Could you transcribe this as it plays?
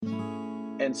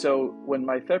And so when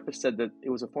my therapist said that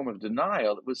it was a form of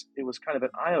denial, it was kind of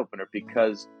an eye opener,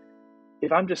 because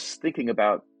if I'm just thinking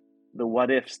about the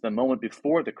what ifs the moment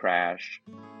before the crash,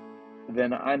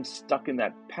 then I'm stuck in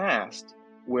that past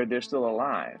where they're still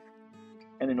alive.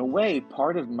 And in a way,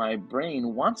 part of my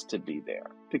brain wants to be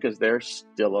there because they're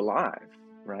still alive,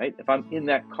 right? If I'm in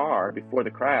that car before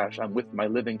the crash, I'm with my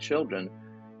living children.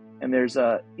 And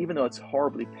even though it's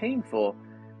horribly painful,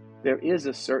 there's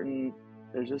a certain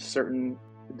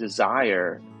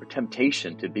desire or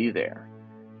temptation to be there.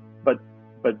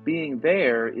 But being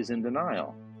there is in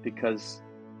denial, because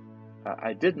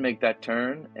I did make that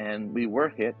turn and we were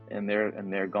hit, and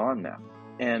they're gone now.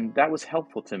 And that was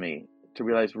helpful to me to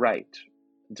realize, right,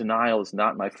 denial is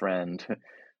not my friend,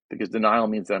 because denial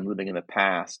means that I'm living in the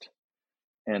past,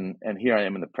 and here I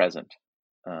am in the present.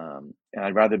 And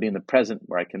I'd rather be in the present,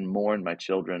 where I can mourn my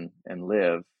children and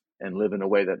live in a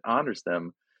way that honors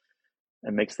them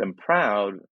and makes them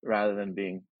proud, rather than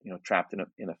being, trapped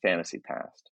in a fantasy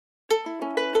past.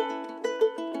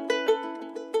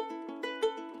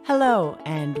 Hello,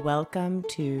 and welcome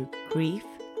to Grief,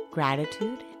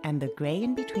 Gratitude, and the Gray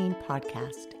in Between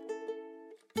podcast.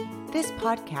 This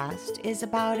podcast is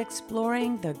about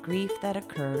exploring the grief that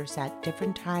occurs at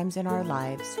different times in our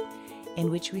lives, in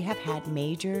which we have had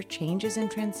major changes and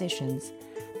transitions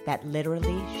that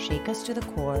literally shake us to the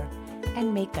core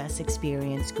and make us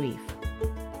experience grief.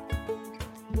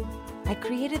 I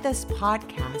created this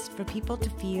podcast for people to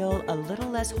feel a little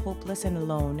less hopeless and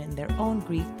alone in their own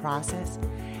grief process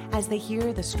as they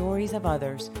hear the stories of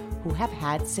others who have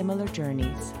had similar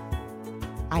journeys.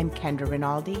 I'm Kendra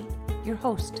Rinaldi, your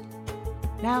host.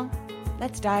 Now,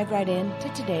 let's dive right into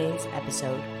today's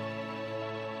episode.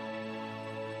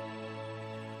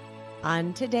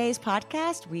 On today's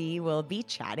podcast, we will be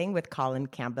chatting with Colin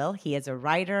Campbell. He is a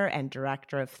writer and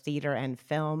director of theater and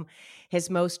film. His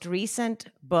most recent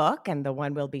book, and the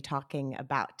one we'll be talking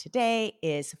about today,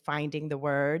 is Finding the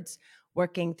Words,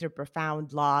 Working Through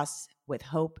Profound Loss with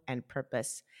Hope and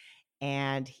Purpose.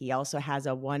 And he also has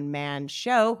a one-man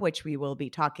show, which we will be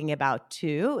talking about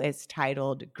too. It's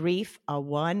titled Grief, a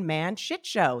One-Man Shit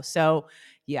Show. So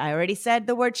yeah, I already said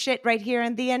the word shit right here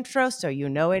in the intro, so you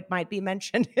know it might be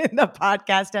mentioned in the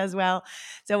podcast as well.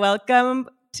 So welcome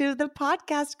to the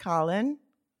podcast, Colin.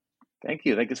 Thank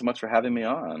you. Thank you so much for having me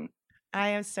on. I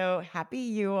am so happy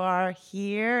you are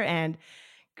here and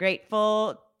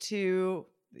grateful to,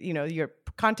 your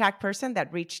contact person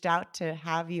that reached out to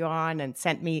have you on and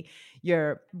sent me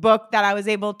your book that I was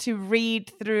able to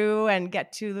read through and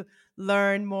get to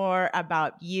learn more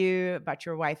about you, about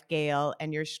your wife, Gail,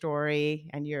 and your story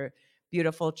and your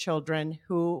beautiful children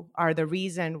who are the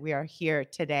reason we are here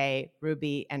today,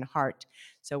 Ruby and Hart.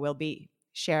 So we'll be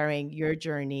sharing your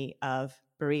journey of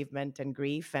bereavement and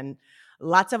grief and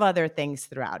lots of other things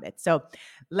throughout it. So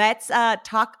let's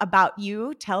talk about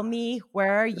you. Tell me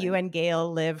where you and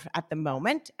Gail live at the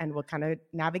moment, and we'll kind of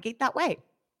navigate that way.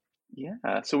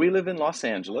 Yeah, so we live in Los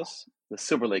Angeles, the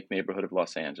Silver Lake neighborhood of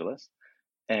Los Angeles,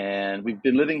 and we've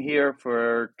been living here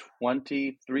for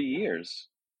 23 years.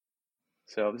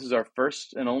 So this is our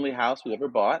first and only house we ever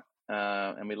bought,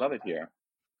 and we love it here.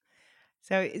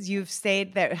 So you've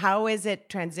stayed there. How is it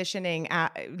transitioning,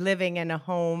 living in a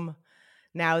home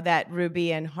now that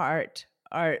Ruby and Hart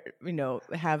are,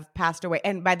 have passed away?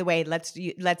 And by the way,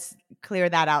 let's clear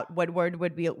that out. What word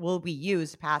will we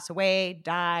use? Pass away,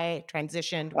 die,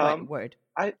 transitioned? What word?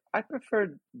 I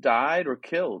prefer died or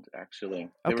killed. Actually,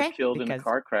 they were killed in a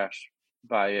car crash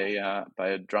by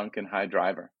a drunk and high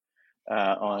driver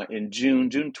in June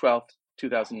 12th,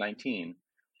 2019.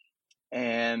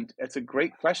 And it's a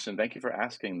great question. Thank you for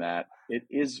asking that. It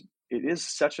is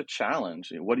such a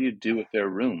challenge. What do you do with their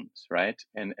rooms, right?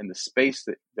 And the space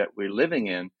that we're living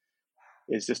in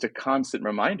is just a constant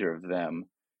reminder of them.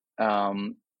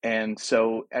 And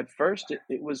so at first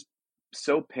it was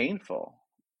so painful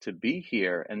to be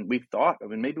here. And we thought,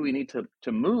 maybe we need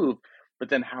to move, but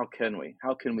then how can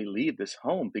we leave this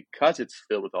home? Because it's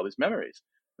filled with all these memories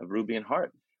of Ruby and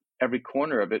Hart. Every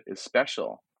corner of it is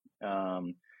special.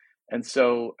 And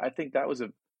so I think that was a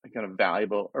kind of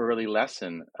valuable early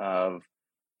lesson of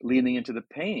leaning into the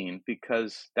pain,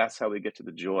 because that's how we get to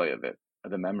the joy of it,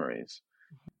 of the memories.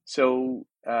 So,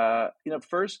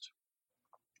 first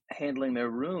handling their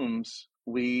rooms,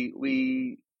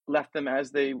 we left them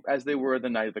as they were the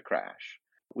night of the crash.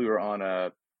 We were on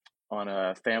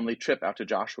a family trip out to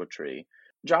Joshua Tree.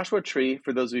 Joshua Tree,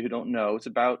 for those of you who don't know, it's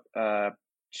about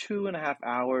 2.5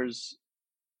 hours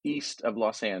east of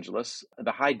Los Angeles,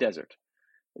 the high desert.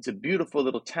 It's a beautiful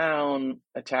little town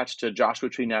attached to Joshua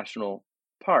Tree National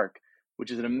Park, which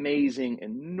is an amazing,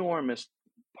 enormous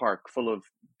park full of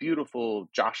beautiful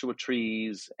Joshua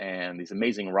trees and these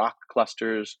amazing rock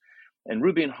clusters. And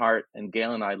Ruby and Hart and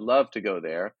Gail and I love to go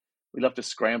there. We love to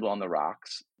scramble on the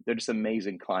rocks. They're just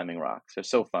amazing climbing rocks. They're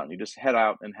so fun. You just head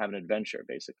out and have an adventure,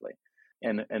 basically,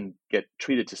 and get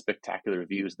treated to spectacular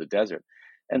views of the desert.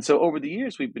 And so over the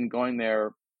years, we've been going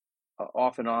there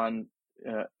off and on,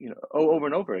 over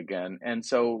and over again. And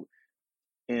so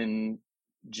in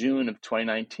June of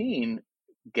 2019,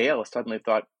 Gail suddenly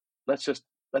thought, let's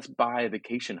buy a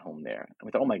vacation home there. And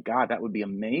we thought, oh my God, that would be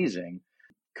amazing.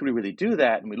 Could we really do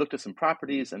that? And we looked at some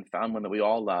properties and found one that we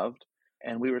all loved.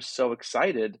 And we were so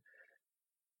excited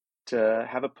to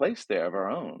have a place there of our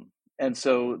own. And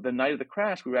so the night of the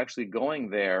crash, we were actually going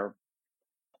there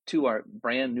to our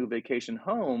brand new vacation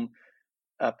home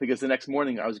because the next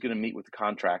morning I was going to meet with the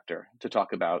contractor to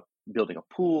talk about building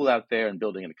a pool out there and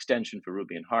building an extension for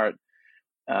Ruby and Hart.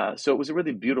 So it was a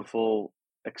really beautiful,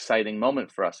 exciting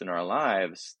moment for us in our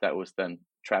lives that was then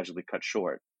tragically cut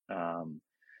short.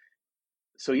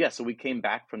 So we came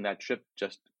back from that trip,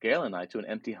 just Gail and I, to an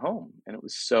empty home, and it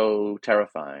was so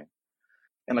terrifying.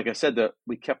 And like I said,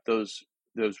 we kept those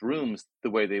rooms the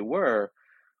way they were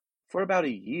for about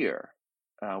a year.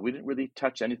 We didn't really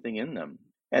touch anything in them,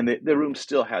 and the rooms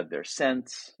still had their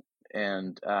scents.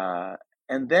 And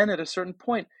then at a certain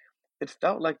point, it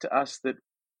felt like to us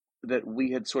that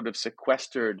we had sort of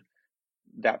sequestered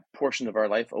that portion of our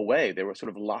life away. They were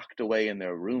sort of locked away in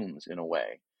their rooms in a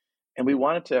way, and we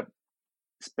wanted to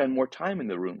spend more time in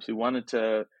the rooms. We wanted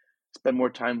to spend more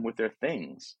time with their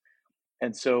things,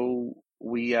 and so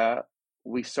we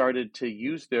started to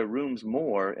use their rooms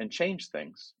more and change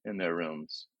things in their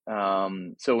rooms.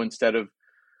 So instead of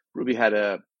Ruby had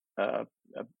a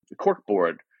cork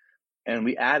board, and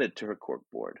we added to her cork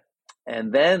board,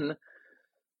 and then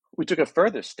we took a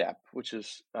further step, which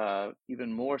is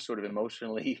even more sort of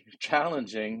emotionally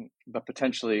challenging, but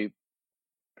potentially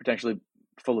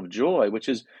full of joy, which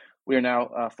is we are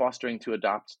now fostering to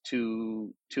adopt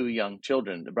two young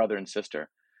children, a brother and sister.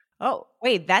 Oh,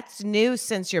 wait, that's new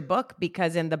since your book,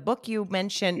 because in the book you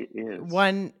mentioned It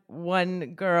is.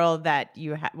 one girl that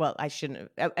you had. Well, I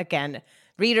shouldn't. Again,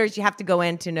 readers, you have to go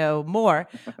in to know more.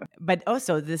 But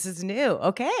so this is new.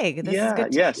 Okay, this is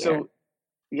good to Yeah. hear. So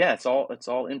yeah, it's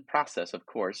all in process, of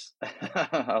course.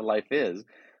 How life is.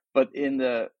 But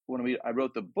I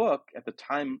wrote the book, at the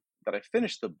time that I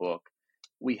finished the book,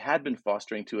 we had been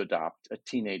fostering to adopt a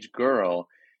teenage girl.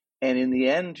 And in the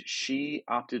end, she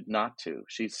opted not to.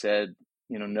 She said,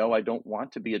 no, I don't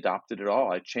want to be adopted at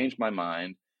all. I changed my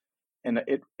mind. And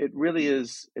it really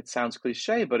is, it sounds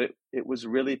cliche, but it was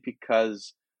really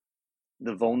because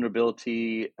the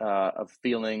vulnerability of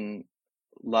feeling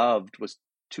loved was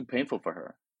too painful for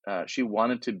her. She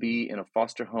wanted to be in a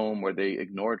foster home where they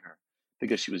ignored her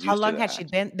because she was How used to long had she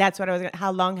that. been? That's what I was.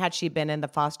 How long had she been in the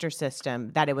foster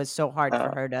system that it was so hard for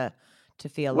Uh, her to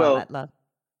feel all well, that love?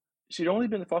 she'd only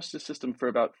been in the foster system for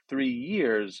about 3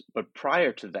 years, but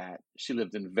prior to that, she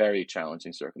lived in very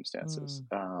challenging circumstances.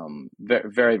 Mm. Very,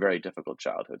 very, very difficult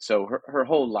childhood. So her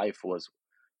whole life was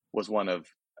one of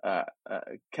uh, uh,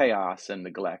 chaos and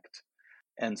neglect,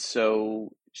 and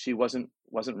so she wasn't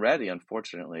ready,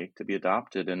 unfortunately, to be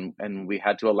adopted, and we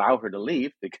had to allow her to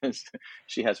leave because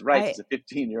she has rights I as a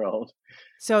 15-year-old.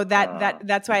 So Uh,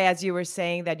 that's why, as you were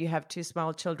saying that you have two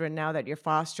small children now that you're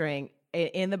fostering,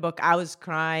 in the book, I was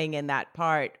crying in that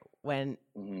part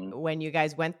mhm. when you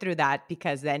guys went through that,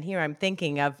 because then here I'm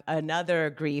thinking of another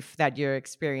grief that you're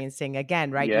experiencing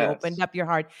again, right? You opened Yes, up your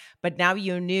heart, but now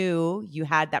you knew you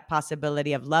had that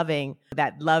possibility of loving.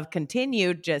 That love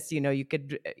continued, just you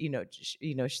could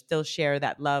still share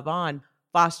that love on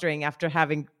fostering after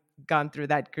having gone through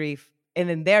that grief. And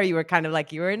then there you were kind of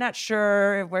like, you were not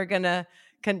sure if we're gonna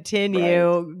right.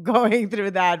 continue going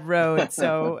through that road.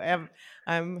 So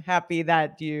I'm happy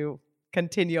that you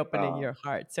continue opening Oh, your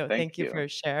heart. So thank thank you you. for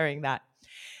sharing that.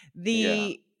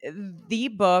 Yeah. The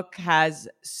book has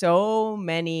so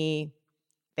many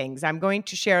things. I'm going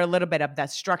to share a little bit of that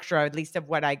structure, or at least of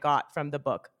what I got from the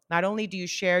book. Not only do you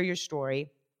share your story,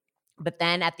 but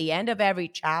then at the end of every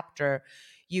chapter,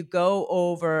 you go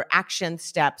over action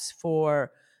steps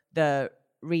for the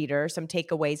reader, some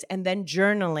takeaways, and then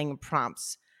journaling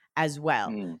prompts as well.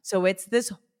 Mm. So it's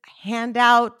this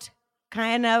handout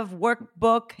kind of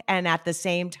workbook, and at the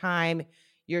same time,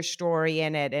 your story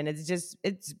in it. And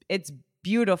it's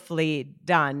beautifully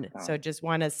done. So Oh. just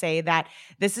want to say that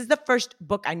this is the first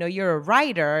book. I know you're a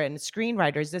writer and a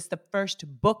screenwriter. Is this the first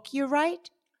book you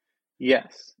write?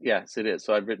 Yes, it is.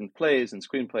 So I've written plays and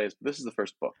screenplays, but this is the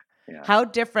first book. Yeah. How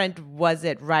different was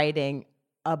it writing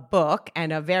a book,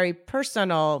 and a very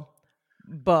personal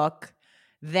book,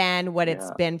 than what it's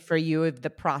Yeah. been for you of the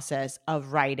process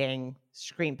of writing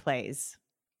screenplays?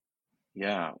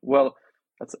 Yeah. Well,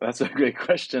 that's a great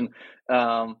question.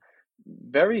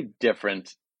 Very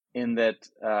different in that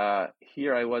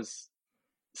here I was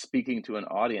speaking to an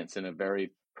audience in a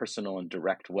very personal and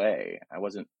direct way. I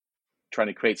wasn't trying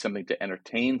to create something to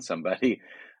entertain somebody.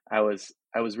 I was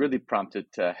really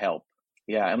prompted to help.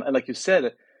 Yeah, and like you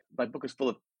said, my book is full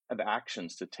of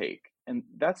actions to take, and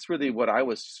that's really what I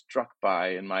was struck by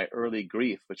in my early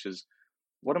grief, which is,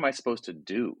 what am I supposed to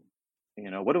do?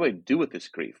 What do I do with this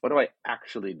grief? What do I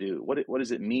actually do? What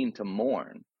does it mean to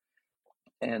mourn?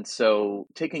 And so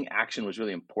taking action was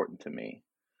really important to me.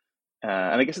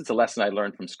 And I guess it's a lesson I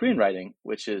learned from screenwriting,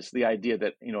 which is the idea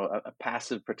that, a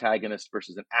passive protagonist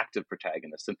versus an active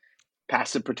protagonist. And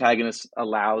passive protagonists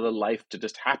allow the life to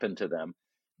just happen to them,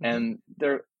 and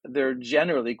they're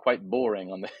generally quite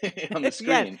boring on the on the Yes.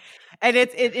 screen. And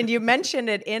and you mentioned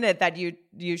it in it that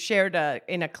you shared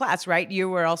in a class, right? You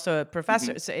were also a Hmm.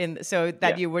 professor, so that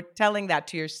Yeah. you were telling that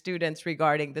to your students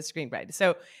regarding the screenwriting.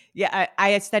 So yeah,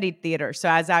 I studied theater. So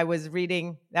as I was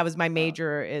reading, that was my Uh,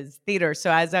 major is theater.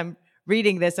 So as I'm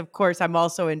reading this, of course, I'm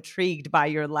also intrigued by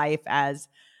your life as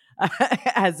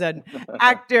as an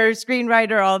actor,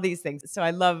 screenwriter, all these things. So yeah.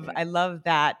 I love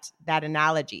that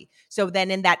analogy. So then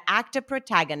in that active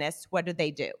protagonist, what do they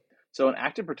do? So an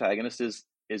active protagonist is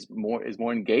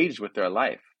more engaged with their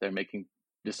life. They're making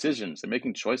decisions. They're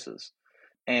making choices.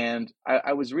 And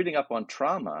I was reading up on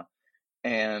trauma,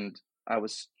 and I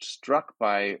was struck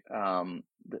by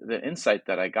the insight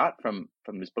that I got from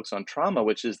these books on trauma,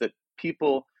 which is that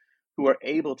people who are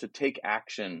able to take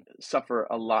action suffer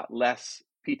a lot less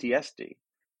PTSD,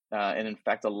 and in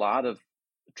fact, a lot of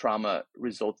trauma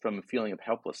results from a feeling of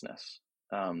helplessness,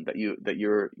 that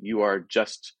you are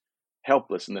just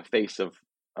helpless in the face of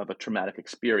a traumatic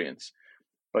experience.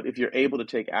 But if you're able to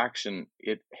take action,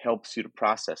 it helps you to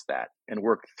process that and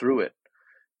work through it.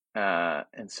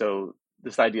 And so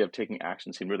this idea of taking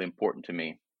action seemed really important to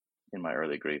me in my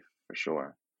early grief, for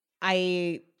sure.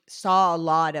 I saw a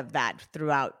lot of that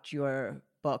throughout your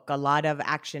book, a lot of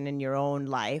action in your own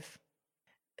life.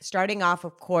 Starting off,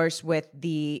 of course, with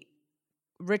the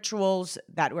rituals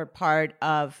that were part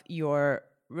of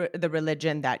the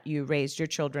religion that you raised your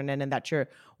children in, and that your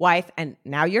wife and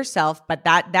now yourself, but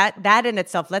that in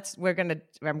itself,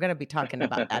 I'm gonna be talking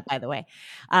about that, by the way,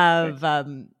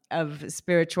 Right. of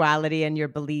spirituality and your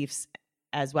beliefs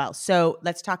as well. So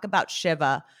let's talk about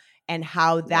Shiva and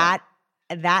how Yeah.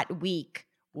 that week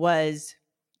was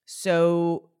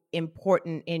so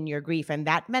important in your grief. And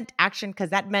that meant action,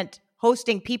 because that meant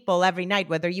hosting people every night,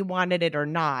 whether you wanted it or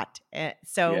not.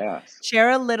 So Yes.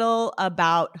 share a little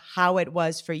about how it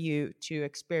was for you to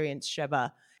experience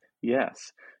Shiva.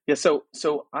 Yes. Yeah.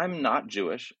 So I'm not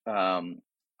Jewish.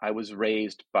 I was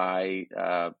raised by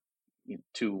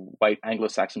two white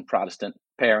Anglo-Saxon Protestant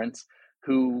parents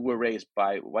who were raised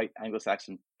by white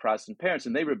Anglo-Saxon Protestant parents,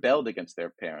 and they rebelled against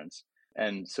their parents,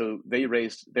 and so they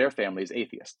raised their family as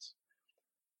atheists.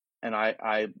 And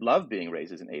I love being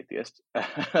raised as an atheist,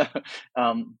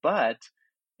 but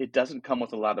it doesn't come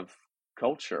with a lot of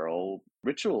cultural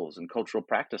rituals and cultural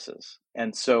practices.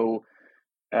 And so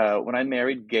when I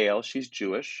married Gail, she's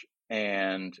Jewish,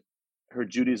 and her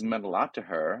Judaism meant a lot to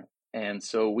her. And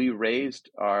so we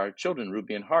raised our children,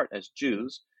 Ruby and Hart, as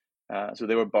Jews. So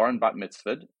they were bar and bat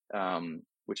mitzvahed,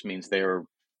 which means they're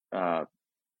well,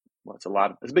 it's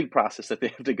a big process that they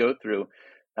have to go through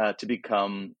to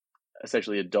become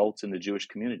essentially adults in the Jewish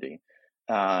community.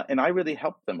 And I really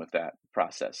helped them with that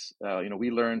process. We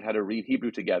learned how to read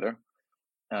Hebrew together.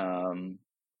 Um,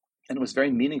 and it was very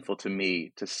meaningful to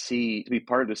me to be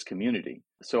part of this community.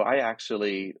 So I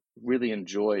actually really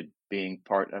enjoyed being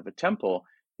part of a temple,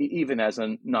 even as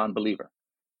a non-believer.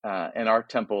 And our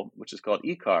temple, which is called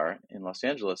Ikar in Los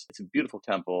Angeles, it's a beautiful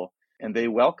temple, and they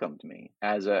welcomed me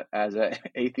as a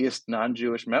atheist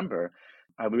non-Jewish member.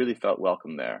 I really felt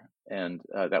welcome there, and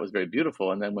that was very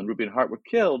beautiful. And then when Ruby and Hart were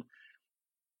killed,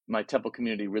 my temple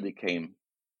community really came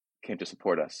to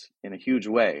support us in a huge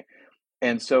way.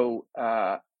 And so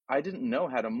I didn't know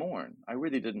how to mourn. I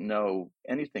really didn't know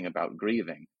anything about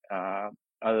grieving,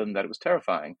 other than that it was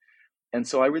terrifying. And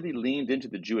so I really leaned into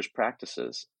the Jewish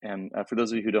practices. And for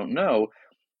those of you who don't know,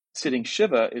 sitting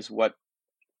Shiva is what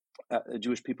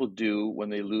Jewish people do when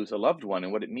they lose a loved one.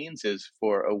 And what it means is,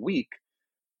 for a week,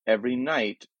 every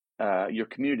night, your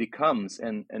community comes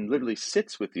and literally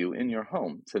sits with you in your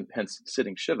home, so hence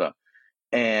sitting Shiva.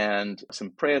 And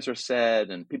some prayers are said,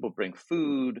 and people bring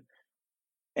food.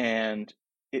 And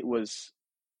it was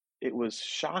it was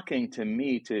shocking to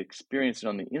me to experience it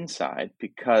on the inside,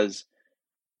 because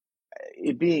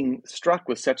it being struck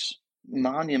with such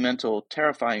monumental,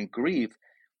 terrifying grief,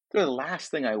 the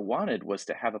last thing I wanted was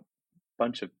to have a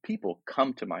bunch of people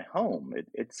come to my home.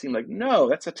 It seemed like, no,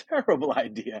 that's a terrible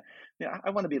idea. I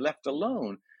want to be left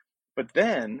alone. But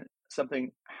then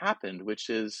something happened, which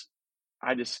is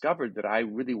I discovered that I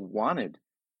really wanted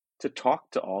to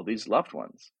talk to all these loved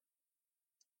ones.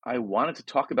 I wanted to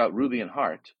talk about Ruby and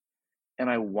Hart, and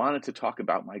I wanted to talk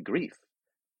about my grief.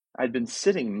 I'd been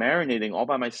sitting, marinating all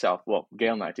by myself. Well,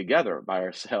 Gail and I together by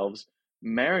ourselves,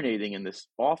 marinating in this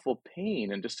awful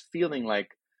pain and just feeling like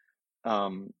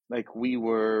we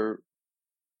were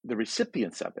the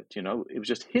recipients of it. It was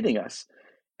just hitting us.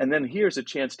 And then here's a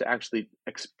chance to actually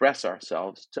express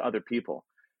ourselves to other people.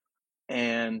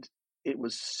 And it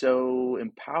was so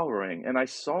empowering. And I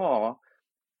saw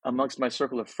amongst my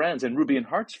circle of friends and Ruby and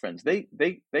Hart's friends, they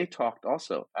talked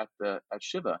also at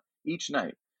Shiva each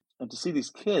night. And to see these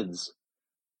kids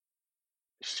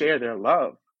share their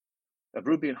love of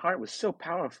Ruby and Hart was so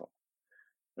powerful.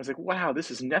 I was like, wow,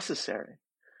 this is necessary.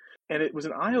 And it was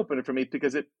an eye-opener for me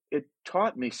because it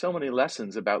taught me so many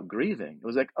lessons about grieving. It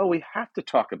was like, oh, we have to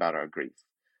talk about our grief.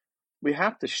 We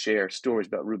have to share stories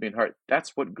about Ruby and Hart.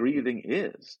 That's what grieving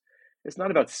is. It's not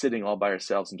about sitting all by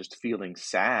ourselves and just feeling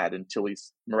sad until we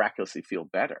miraculously feel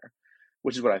better,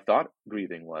 which is what I thought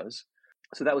grieving was.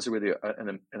 So that was really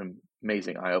an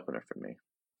amazing eye-opener for me.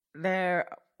 There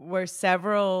were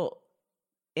several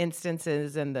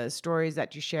instances in the stories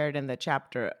that you shared in the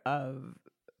chapter of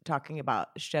talking about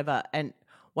Shiva, and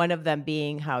one of them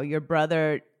being how your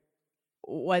brother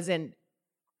wasn't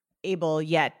able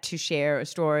yet to share a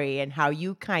story and how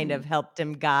you kind of helped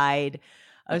him guide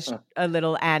a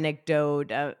little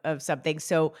anecdote of something.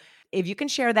 So if you can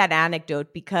share that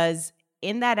anecdote, because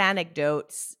in that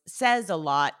anecdote says a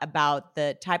lot about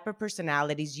the type of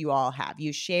personalities you all have.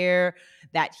 You share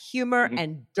that humor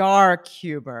and dark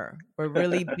humor were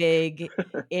really big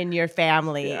in your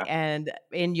family and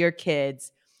in your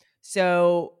kids.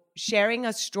 So sharing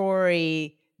a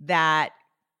story that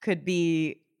could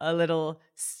be a little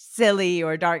silly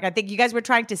or dark. I think you guys were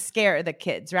trying to scare the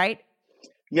kids, right?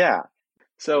 Yeah.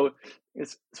 So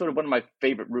it's sort of one of my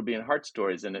favorite Ruby and Hart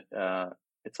stories, and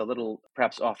it's a little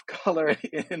perhaps off color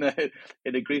in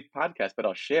a grief podcast, but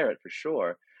I'll share it for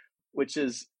sure. Which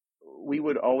is, we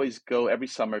would always go every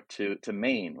summer to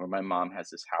Maine, where my mom has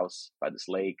this house by this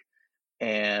lake,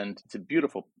 and it's a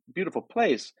beautiful, beautiful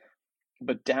place.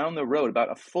 But down the road,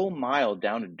 about a full mile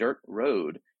down a dirt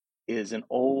road, is an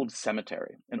old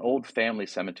cemetery, an old family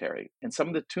cemetery, and some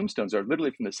of the tombstones are literally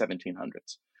from the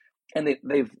 1700s, and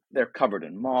they're covered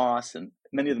in moss, and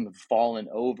many of them have fallen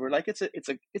over. Like it's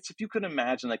if you could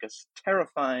imagine like a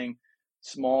terrifying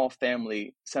small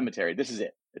family cemetery, this is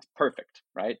it. It's perfect,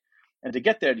 right? And to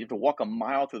get there, you have to walk a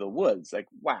mile through the woods. Like,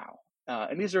 wow.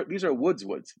 And these are woods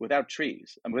without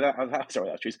trees, and without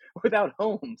trees, without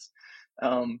homes.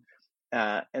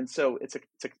 And so it's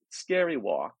a scary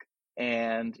walk.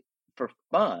 And for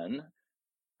fun,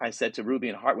 I said to Ruby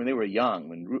and Hart when they were young,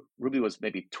 when Ruby was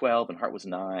maybe 12 and Hart was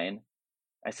 9,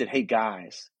 I said, hey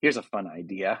guys, here's a fun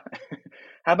idea.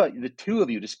 How about the two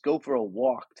of you just go for a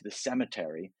walk to the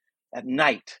cemetery at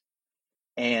night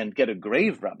and get a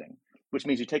grave rubbing, which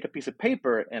means you take a piece of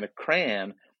paper and a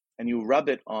crayon and you rub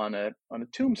it on a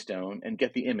tombstone and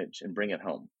get the image and bring it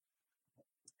home.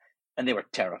 And they were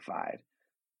terrified,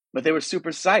 but they were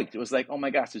super psyched. It was like, oh my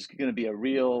gosh, there's going to be a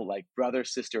real like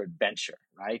brother-sister adventure,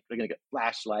 right? They're going to get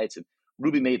flashlights, and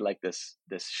Ruby made like this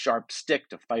sharp stick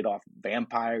to fight off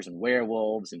vampires and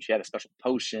werewolves, and she had a special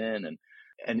potion,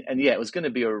 and yeah, it was going to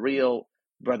be a real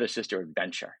brother-sister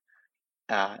adventure.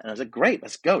 And I was like, great,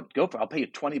 let's go for it. I'll pay you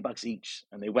 $20 each.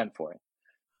 And they went for it.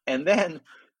 And then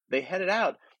they headed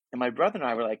out, and my brother and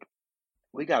I were like,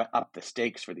 we got to up the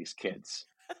stakes for these kids.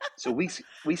 So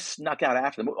we snuck out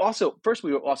after them. Also, first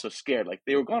we were also scared. Like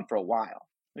they were gone for a while.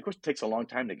 And of course, it takes a long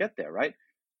time to get there, right?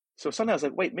 So sometimes I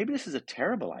was like, wait, maybe this is a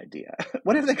terrible idea.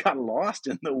 What if they got lost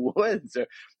in the woods, or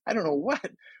I don't know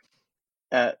what?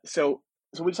 So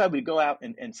we decided we'd go out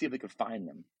and see if we could find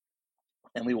them.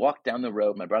 And we walked down the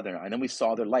road, my brother and I, and then we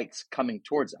saw their lights coming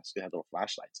towards us. They had little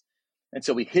flashlights. And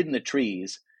so we hid in the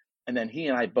trees. And then he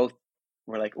and I both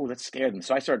were like, oh, that scared them.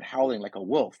 So I started howling like a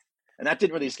wolf. And that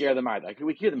didn't really scare them either. Like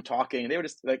we hear them talking, and they were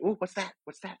just like, oh, what's that?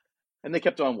 What's that? And they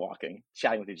kept on walking,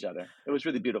 chatting with each other. It was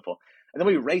really beautiful. And then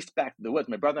we raced back to the woods.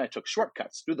 My brother and I took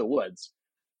shortcuts through the woods.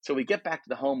 So we get back to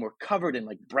the home. We're covered in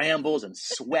like brambles and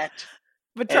sweat.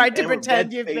 But tried to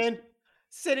pretend you've been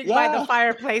sitting by the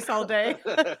fireplace all day.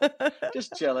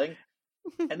 Just chilling.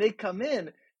 And they come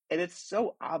in, and it's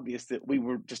so obvious that we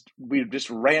just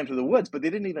ran through the woods, but they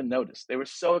didn't even notice. They were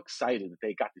so excited that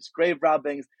they got these grave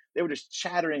robbings. They were just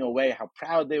chattering away how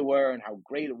proud they were and how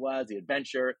great it was, the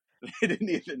adventure. They didn't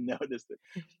even notice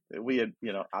that we had,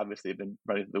 obviously been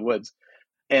running through the woods.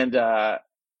 And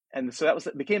so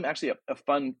it became actually a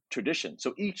fun tradition.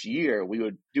 So each year we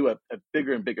would do a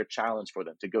bigger and bigger challenge for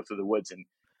them to go through the woods and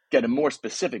get a more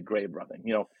specific grave rubbing.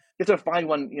 You have to find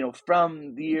one,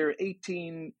 from the year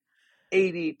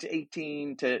 1880 to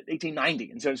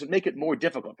 1890, and so make it more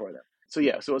difficult for them. So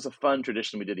it was a fun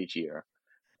tradition we did each year.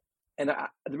 And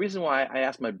the reason why I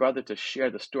asked my brother to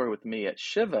share the story with me at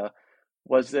Shiva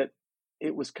was that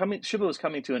Shiva was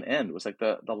coming to an end. It was like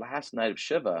the last night of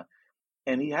Shiva,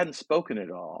 and he hadn't spoken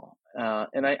at all.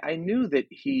 And I knew that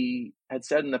he had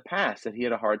said in the past that he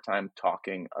had a hard time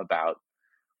talking about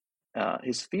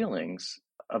his feelings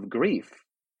of grief.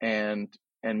 And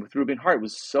with Ruby and Heart, it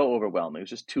was so overwhelming. It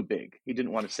was just too big. He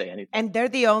didn't want to say anything. And they're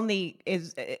the only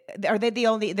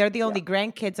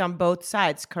grandkids on both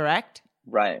sides, correct?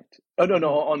 Right. Oh,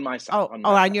 no, on my side.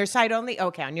 On your side only?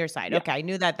 Okay, on your side. Yeah. Okay, I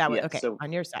knew that was okay. So,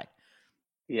 on your side.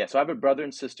 Yeah, so I have a brother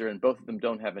and sister, and both of them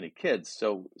don't have any kids.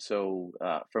 So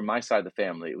for my side of the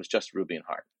family, it was just Ruby and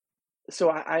Heart.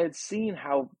 So I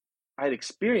had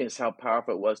experienced how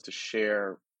powerful it was to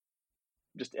share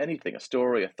just anything, a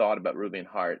story, a thought about Ruby and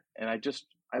Heart, and I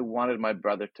wanted my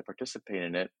brother to participate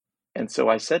in it. And so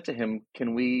I said to him,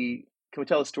 "Can we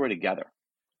tell a story together?"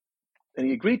 And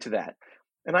he agreed to that.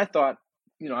 And I thought,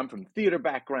 I'm from theater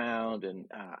background, and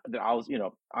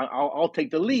I'll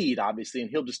take the lead, obviously, and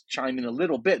he'll just chime in a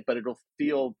little bit, but it'll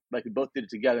feel like we both did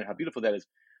it together and how beautiful that is.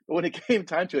 But when it came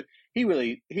time to it, he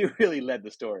really led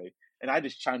the story, and I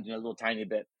just chimed in a little tiny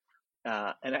bit.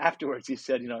 And afterwards, he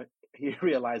said, he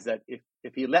realized that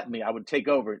if he let me, I would take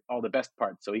over all the best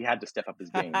parts, so he had to step up his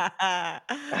game.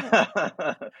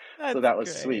 So that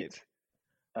was sweet.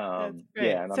 That's great.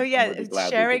 Yeah, and so I'm really glad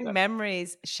sharing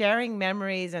memories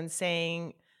and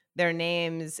saying their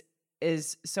names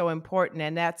is so important,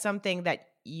 and that's something that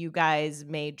you guys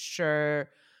made sure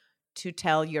to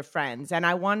tell your friends. And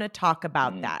I want to talk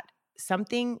about that.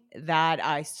 Something that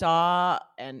I saw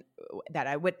and that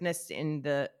I witnessed in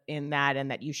that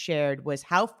and that you shared was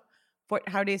how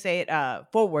do you say it?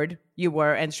 Forward you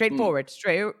were, and straightforward.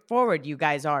 Straightforward you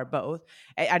guys are both.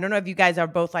 I don't know if you guys are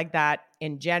both like that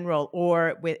in general,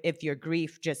 or if your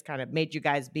grief just kind of made you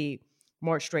guys be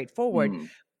more straightforward.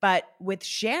 But with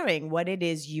sharing what it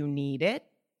is you needed,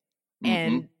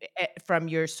 and from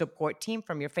your support team,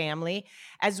 from your family,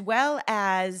 as well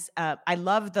as I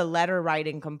love the letter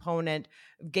writing component,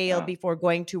 Gail, before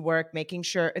going to work, making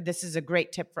sure this is a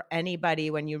great tip for anybody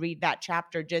when you read that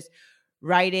chapter, just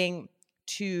writing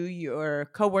to your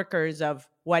coworkers of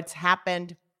what's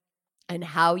happened and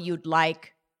how you'd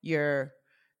like your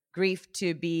grief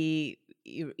to be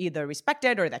either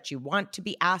respected, or that you want to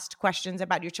be asked questions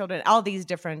about your children, all these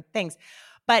different things.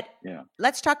 But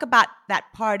let's talk about that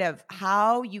part of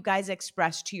how you guys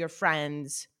expressed to your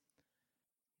friends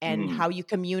and how you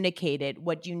communicated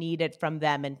what you needed from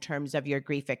them in terms of your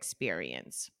grief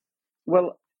experience.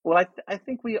 Well, I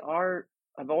think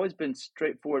I've always been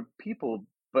straightforward people,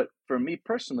 but for me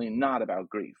personally, not about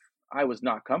grief. I was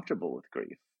not comfortable with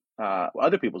grief,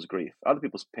 other people's grief, other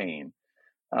people's pain.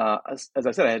 As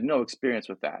I said, I had no experience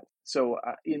with that. So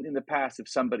in the past, if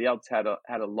somebody else had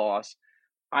a loss,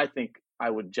 I think I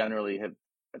would generally have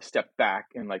stepped back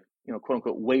and, like, quote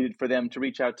unquote, waited for them to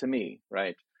reach out to me,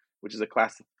 right? Which is a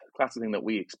classic thing that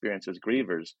we experience as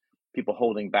grievers, people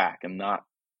holding back and not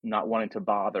wanting to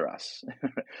bother us.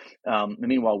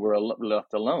 Meanwhile, we're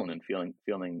left alone and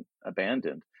feeling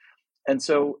abandoned. And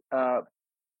so I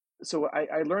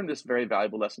learned this very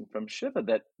valuable lesson from Shiva,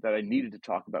 that I needed to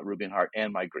talk about Ruby and Heart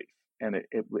and my grief, and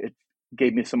it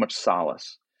gave me so much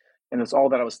solace, and it's all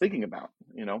that I was thinking about,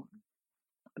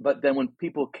 But then when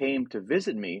people came to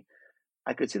visit me,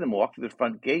 I could see them walk through the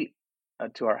front gate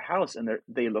to our house, and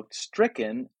they looked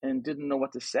stricken and didn't know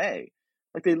what to say.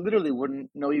 Like, they literally wouldn't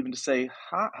know even to say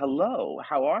hello,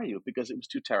 how are you, because it was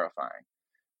too terrifying.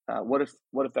 What if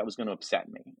that was going to upset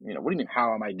me? What do you mean,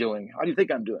 how am I doing? How do you think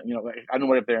I'm doing? I don't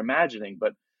know what they're imagining,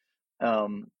 but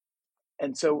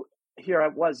and so here I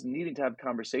was needing to have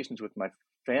conversations with my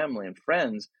family and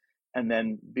friends, and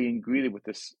then being greeted with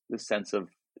this sense of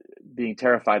being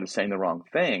terrified of saying the wrong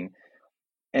thing.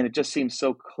 And it just seemed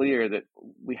so clear that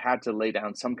we had to lay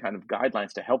down some kind of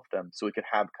guidelines to help them so we could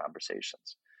have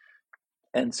conversations.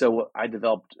 And so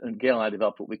Gail and I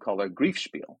developed what we call our grief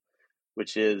spiel,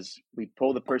 which is we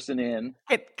pull the person in.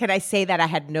 Can I say that I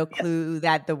had no clue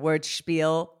that the word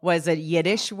spiel was a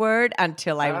Yiddish word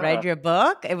until I read your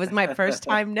book? It was my first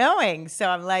time knowing. So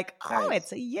I'm like, nice.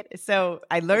 It's a Yiddish. So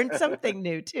I learned something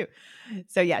new too.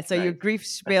 So nice. Your grief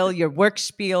spiel, your work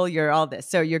spiel, your all this.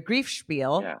 So your grief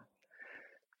spiel.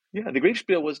 Yeah, the grief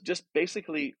spiel was just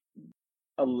basically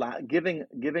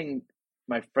giving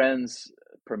my friends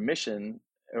permission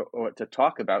or to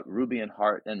talk about Ruby and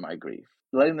Hart and my grief,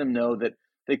 letting them know that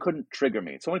they couldn't trigger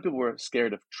me. So many people were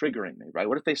scared of triggering me, right?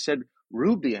 What if they said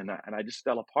Ruby and I just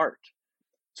fell apart?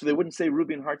 So they wouldn't say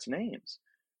Ruby and Hart's names.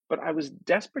 But I was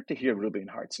desperate to hear Ruby and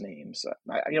Hart's names.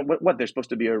 What they're supposed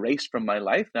to be erased from my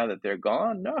life now that they're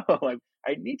gone? No,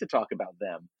 I need to talk about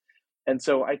them. And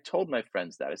so I told my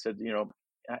friends that. I said,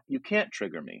 you can't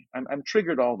trigger me. I'm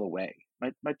triggered all the way.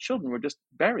 My children were just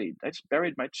buried. I just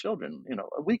buried my children,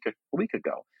 a week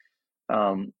ago.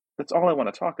 That's all I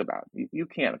want to talk about. You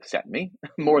can't upset me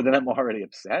more than I'm already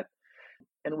upset.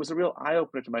 And it was a real eye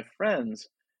opener to my friends,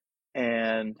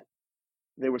 and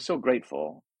they were so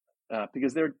grateful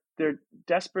because they're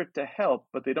desperate to help,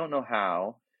 but they don't know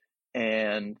how.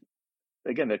 And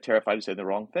again, they're terrified to say the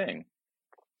wrong thing.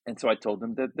 And so I told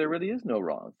them that there really is no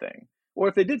wrong thing. Or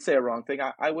if they did say a wrong thing,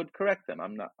 I would correct them.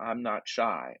 I'm not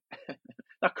shy.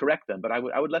 Not correct them, but I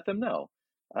would let them know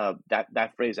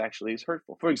that phrase actually is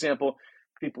hurtful. For example,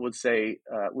 people would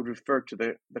refer to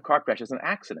the car crash as an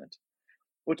accident,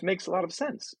 which makes a lot of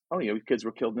sense. Oh, kids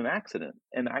were killed in an accident.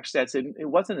 And actually, I'd say it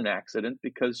wasn't an accident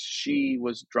because she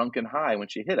was drunk and high when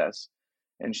she hit us.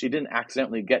 And she didn't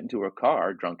accidentally get into her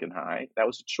car drunk and high. That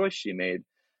was a choice she made.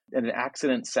 And an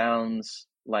accident sounds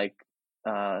like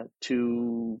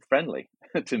too friendly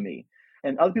to me.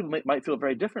 And other people might feel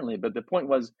very differently. But the point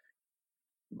was,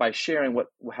 by sharing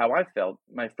how I felt,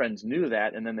 my friends knew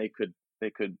that, and then they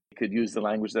could use the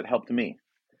language that helped me.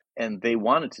 And they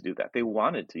wanted to do that. They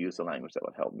wanted to use the language that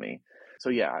would help me. So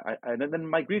yeah, and then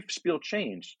my grief spiel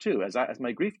changed too as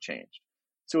my grief changed.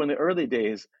 So in the early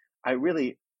days, I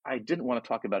didn't want to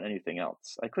talk about anything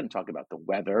else. I couldn't talk about the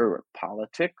weather or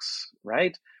politics,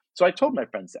 right? So I told my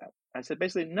friends that. I said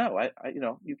basically, no, I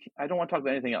don't want to talk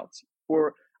about anything else.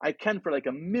 Or I can for like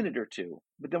a minute or two,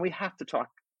 but then we have to talk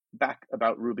back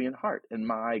about Ruby and Hart and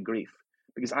my grief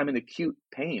because I'm in acute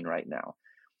pain right now.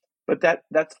 But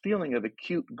that feeling of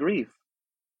acute grief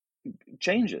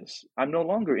changes. I'm no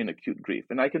longer in acute grief,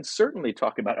 and I can certainly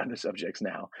talk about other subjects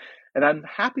now. And I'm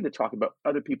happy to talk about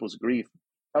other people's grief,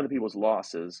 other people's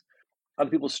losses, other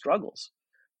people's struggles.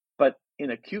 But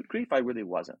in acute grief, I really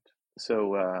wasn't.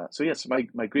 So yes,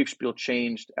 my grief spiel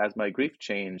changed as my grief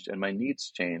changed and my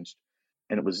needs changed,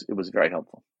 and it was very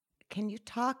helpful. Can you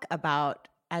talk about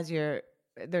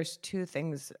there's two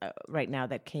things right now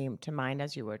that came to mind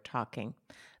as you were talking.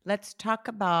 Let's talk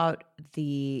about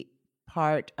the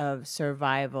part of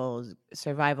survival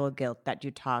guilt that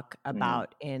you talk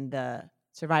about in the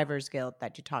survivor's guilt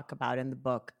that you talk about in the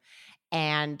book,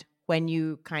 and when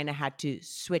you kind of had to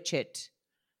switch it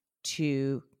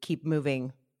to keep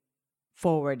moving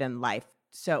forward in life.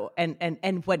 So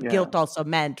and what guilt also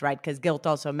meant, right? Because guilt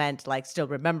also meant like still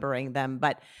remembering them.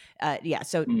 But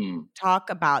so talk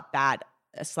about that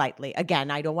slightly. Again,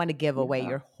 I don't want to give away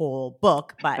your whole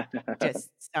book, but just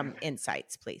some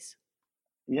insights, please.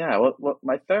 Yeah, well,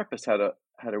 my therapist had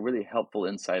a really helpful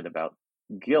insight about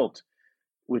guilt,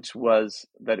 which was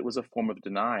that it was a form of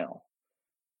denial.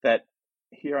 That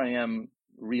here I am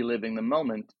reliving the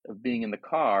moment of being in the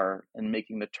car and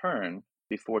making the turn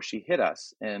before she hit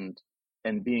us, and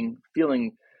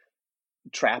feeling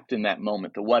trapped in that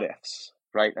moment, the what ifs,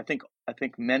 right? I think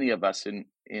many of us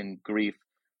in grief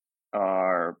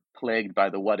are plagued by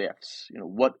the what ifs.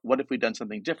 What if we'd done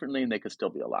something differently and they could still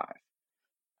be alive?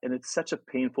 And it's such a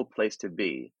painful place to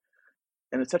be,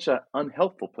 and it's such an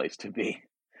unhelpful place to be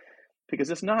because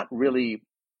it's not really.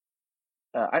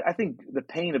 I think the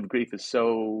pain of grief is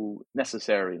so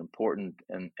necessary and important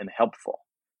and helpful.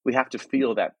 We have to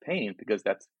feel that pain because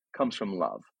that comes from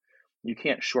love. You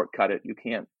can't shortcut it. You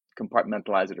can't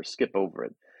compartmentalize it or skip over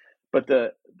it. But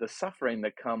the suffering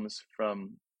that comes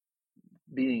from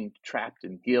being trapped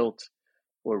in guilt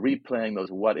or replaying those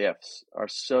what ifs are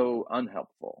so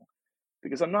unhelpful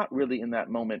because I'm not really in that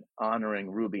moment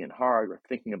honoring Ruby and Hart or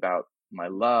thinking about my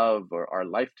love or our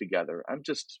life together. I'm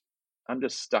just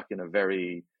stuck in a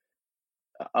very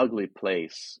ugly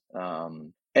place.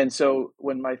 And so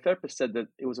when my therapist said that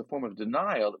it was a form of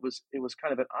denial, it was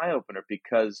kind of an eye opener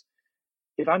because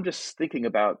if I'm just thinking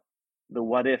about the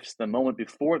what ifs the moment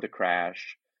before the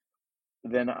crash,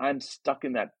 then I'm stuck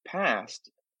in that past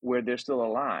where they're still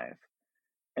alive.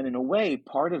 And in a way,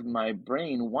 part of my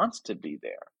brain wants to be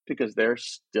there because they're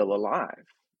still alive,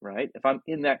 right? If I'm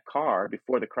in that car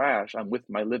before the crash, I'm with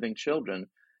my living children.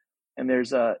 And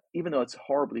even though it's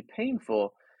horribly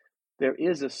painful,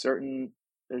 there's a certain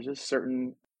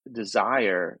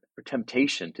desire or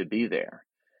temptation to be there.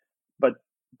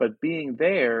 But being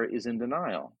there is in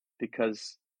denial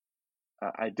because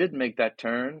I did make that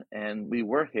turn and we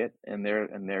were hit and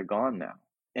they're gone now.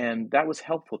 And that was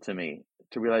helpful to me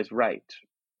to realize, right,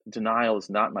 denial is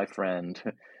not my friend,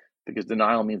 because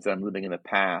denial means that I'm living in the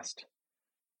past,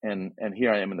 and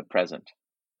here I am in the present.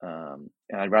 And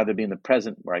I'd rather be in the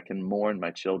present where I can mourn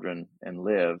my children and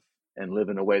live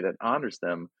in a way that honors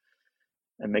them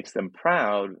and makes them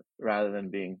proud, rather than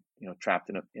being, trapped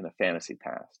in a fantasy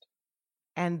past.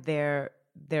 And their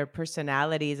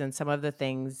personalities and some of the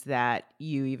things that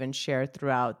you even share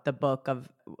throughout the book of,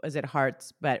 was it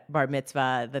Hearts but Bar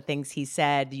Mitzvah, the things he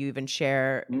said, you even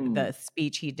share the Mm,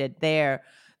 speech he did there.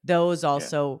 Those yeah.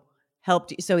 also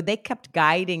helped you. So they kept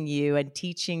guiding you and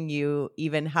teaching you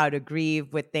even how to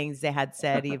grieve with things they had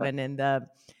said, even in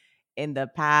the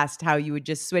past, how you would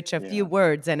just switch a few Yeah.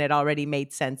 words and it already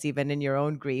made sense, even in your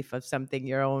own grief, of something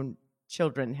your own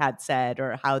children had said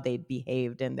or how they'd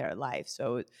behaved in their life.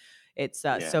 So it's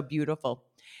Yeah. so beautiful.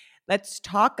 Let's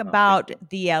talk Oh, thank about you.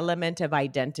 the element of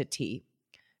identity,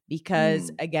 because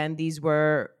Mm, again, these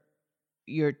were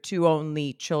your two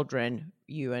only children,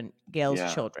 you and Gail's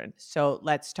yeah. children. So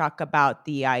let's talk about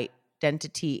the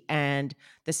identity and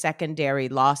the secondary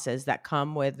losses that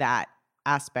come with that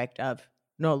aspect of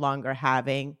no longer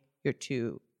having your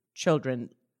two children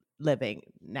living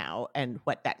now, and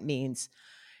what that means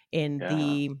in Yeah.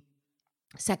 the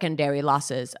secondary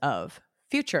losses of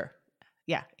future.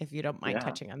 Yeah, if you don't mind Yeah.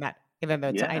 touching on that, even though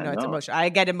I Yeah. know it's No. emotional. I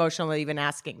get emotional even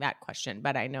asking that question,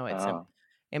 but I know it's Uh,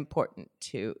 important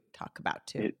to talk about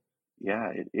too. it. Yeah.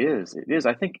 It is. It is.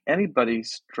 I think anybody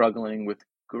struggling with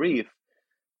grief,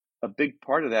 a big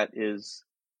part of that is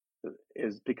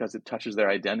because it touches their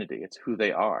identity. It's who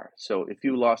they are. So if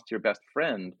you lost your best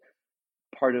friend,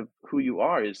 part of who you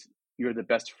are is you're the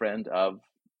best friend of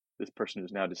this person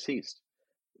who's now deceased,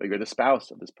 or you're the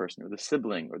spouse of this person, or the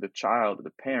sibling, or the child, or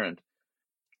the parent.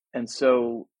 And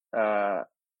uh,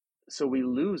 so we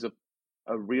lose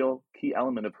a real key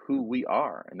element of who we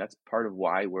are, and that's part of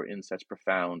why we're in such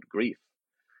profound grief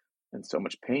and so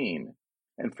much pain.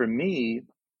 And for me,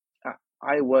 I,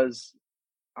 I was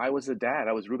I was a dad.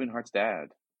 I was Reuben Hart's dad.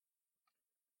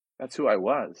 That's who I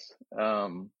was,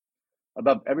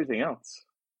 above everything else.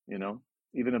 You know,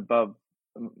 even above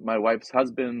my wife's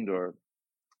husband or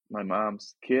my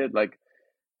mom's kid. Like,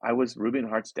 I was Reuben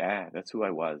Hart's dad. That's who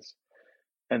I was.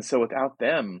 And so without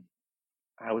them,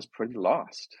 I was pretty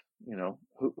lost.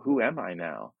 Who am I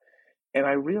now? And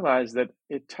I realized that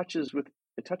it touches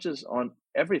on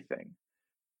everything.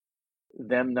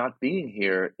 Them not being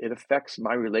here, it affects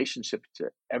my relationship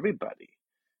to everybody,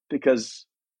 because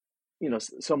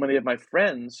so many of my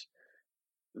friends,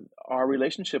 our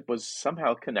relationship was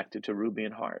somehow connected to Ruby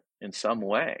and Hart in some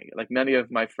way. Like, many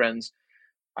of my friends,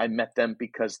 I met them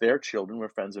because their children were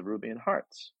friends of Ruby and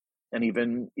Hart's, and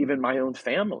even my own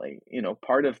family.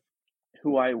 Part of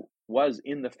who I was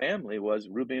in the family was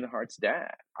Ruby and Hart's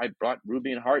dad. I brought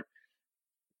Ruby and Hart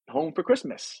home for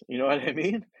Christmas. You know what I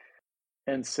mean?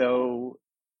 And so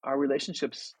our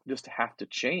relationships just have to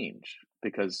change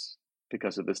because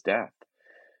of this death.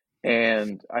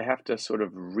 And I have to sort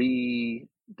of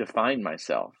redefine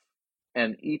myself.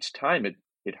 And each time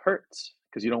it hurts,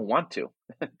 because you don't want to.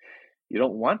 You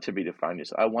don't want to redefine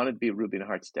yourself. I wanted to be Ruby and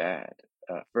Hart's dad,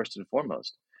 first and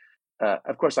foremost.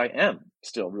 Of course, I am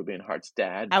still Ruby and Hart's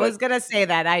dad, I but was gonna say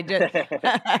that. I just,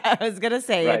 I was gonna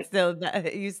say it's right. still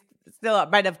still are,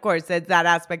 but of course it's that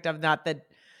aspect of not the,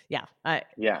 yeah.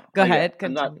 Yeah. Go Oh, yeah. ahead,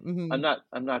 continue. Mhm.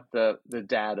 I'm not the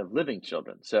dad of living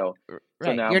children. So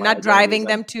Right. now You're my not identity is driving I'm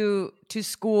them to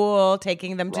school,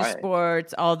 taking them to right.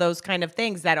 sports, all those kind of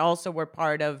things that also were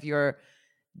part of your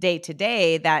day to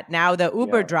day, that now the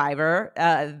Uber Yeah. driver,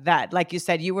 that, like you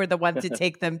said, you were the one to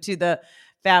take them to the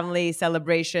family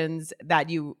celebrations, that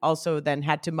you also then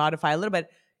had to modify a little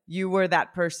bit. You were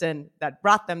that person that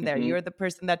brought them there. Hmm. You're the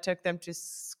person that took them to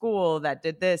school, that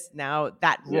did this. Now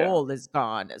that Yeah. role is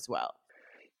gone as well.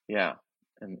 Yeah.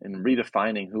 And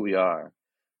redefining who we are.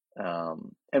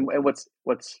 And what's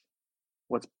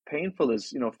painful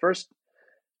is, first,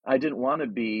 I didn't want to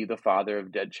be the father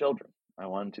of dead children. I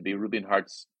wanted to be Ruby and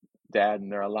Hart's dad,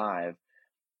 and they're alive.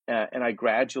 And I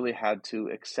gradually had to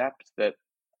accept that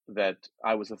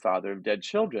I was the father of dead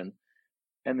children.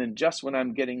 And then, just when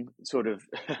I'm getting sort of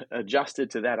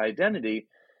adjusted to that identity,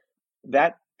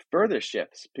 that further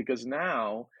shifts, because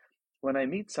now when I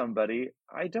meet somebody,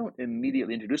 I don't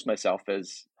immediately introduce myself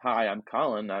as, "Hi, I'm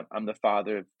Colin. I'm the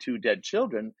father of two dead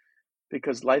children,"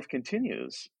 because life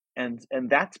continues, and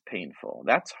that's painful.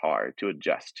 That's hard to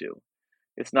adjust to.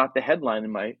 It's not the headline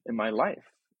in my life.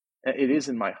 It is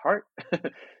in my heart,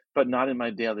 but not in my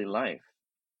daily life.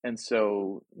 And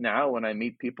so now when I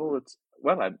meet people, it's,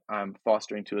 well, I'm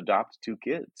fostering to adopt two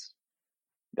kids.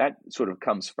 That sort of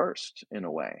comes first in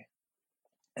a way.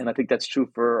 And I think that's true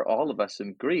for all of us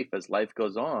in grief as life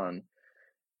goes on.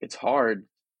 it's hard.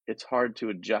 It's hard to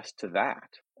adjust to that.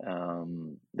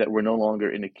 That we're no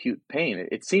longer in acute pain.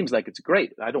 It seems like it's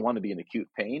great. I don't want to be in acute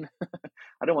pain.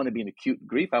 I don't want to be in acute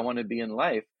grief. I want to be in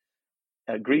life,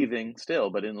 grieving still,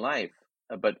 but in life.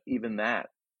 But even that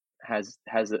has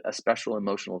a special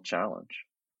emotional challenge.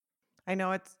 I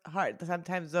know it's hard.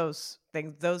 Sometimes those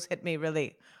hit me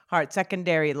really hard.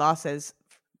 Secondary losses,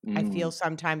 I feel Mm,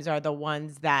 sometimes are the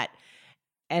ones that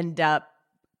end up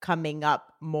coming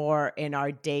up more in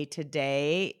our day to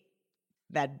day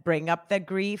that bring up the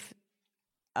grief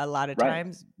a lot of right,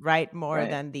 times, right? More right.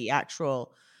 than the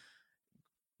actual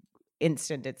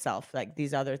instant itself. Like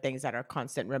these other things that are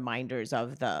constant reminders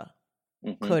of the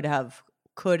Hmm. could have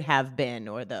could have been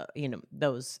or the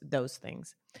those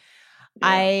things. Yeah.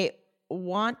 I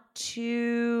want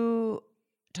to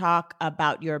talk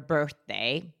about your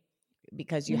birthday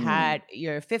because you Mm, had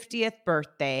your 50th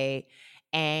birthday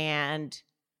and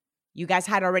you guys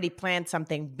had already planned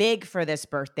something big for this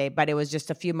birthday, but it was just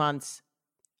a few months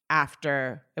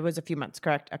after. It was a few months,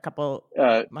 correct? A couple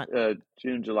uh, months,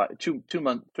 June, July, 2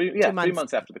 months, three, two yeah, three months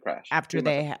months after the crash. after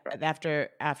 3 months after the crash.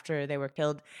 after they were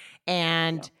killed, Yeah.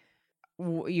 and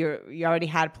you already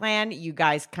had a plan. You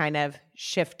guys kind of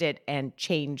shifted and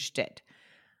changed it.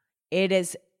 It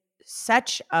is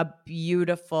such a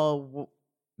beautiful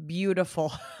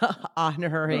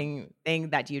honoring thing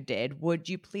that you did. Would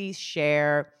you please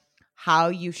share how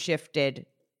you shifted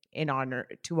in honor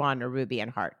Ruby and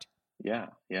Hart? Yeah,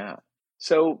 yeah.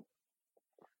 So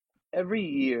every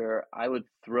year I would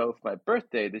throw for my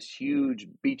birthday this huge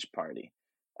beach party.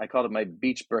 I called it my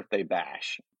beach birthday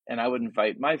bash. And I would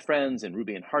invite my friends and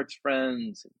Ruby and Hart's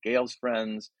friends, and Gail's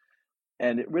friends.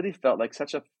 And it really felt like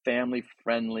such a family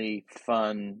friendly,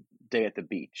 fun day at the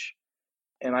beach.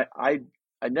 And I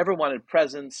never wanted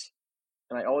presents,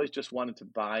 and I always just wanted to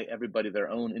buy everybody their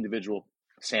own individual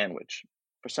sandwich.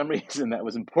 For some reason, that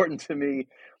was important to me.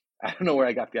 I don't know where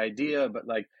I got the idea, but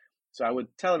like, so I would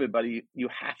tell everybody, you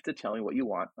have to tell me what you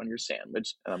want on your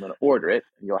sandwich, and I'm going to order it,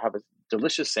 and you'll have a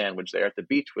delicious sandwich there at the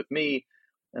beach with me,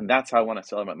 and that's how I want to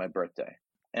celebrate my birthday.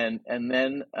 And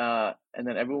then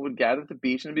everyone would gather at the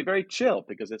beach, and it'd be very chill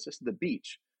because it's just the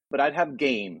beach. But I'd have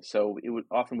games, so it would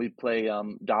often we'd play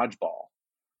dodgeball.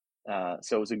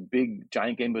 So it was a big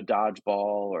giant game of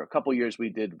dodgeball, or a couple years we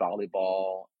did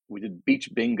volleyball. We did beach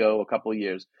bingo a couple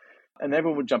years, and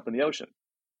everyone would jump in the ocean.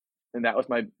 And that was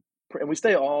and we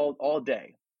stay all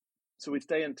day. So we'd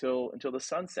stay until the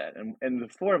sunset, and the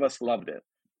four of us loved it.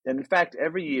 And in fact,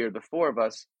 every year the four of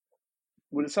us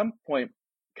would at some point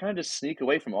kind of just sneak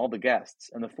away from all the guests,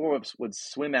 and the four of us would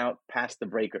swim out past the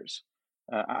breakers.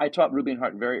 I taught Ruby and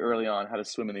Hart very early on how to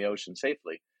swim in the ocean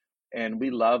safely, and we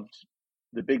loved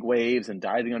the big waves and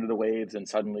diving under the waves and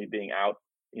suddenly being out,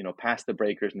 past the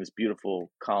breakers in this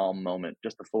beautiful, calm moment,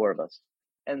 just the four of us.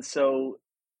 And so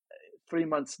 3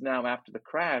 months now after the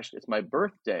crash, it's my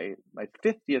birthday, my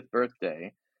 50th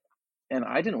birthday, and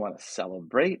I didn't want to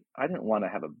celebrate. I didn't want to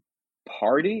have a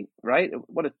party, right?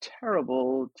 What a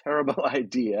terrible, terrible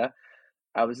idea.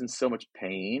 I was in so much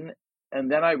pain. And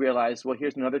then I realized, well,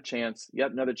 here's another chance,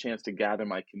 yet another chance to gather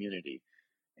my community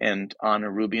and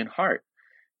honor Ruby and Hart.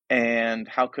 And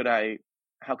how could I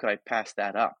pass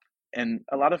that up? And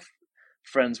a lot of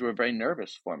friends were very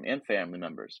nervous for me, and family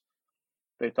members.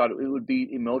 They thought it would be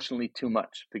emotionally too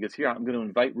much because here I'm going to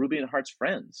invite Ruby and Hart's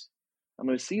friends. I'm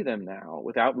going to see them now.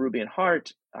 Without Ruby and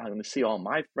Hart, I'm going to see all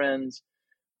my friends,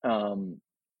 um,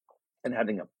 and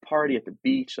having a party at the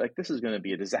beach. Like, this is going to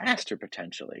be a disaster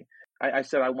potentially. I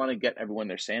said I want to get everyone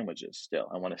their sandwiches still.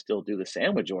 I want to still do the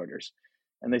sandwich orders.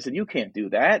 And they said, you can't do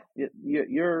that.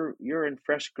 You're in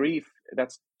fresh grief.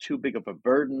 That's too big of a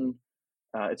burden.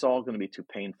 It's all going to be too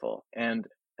painful. And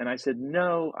I said,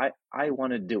 no, I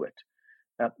want to do it.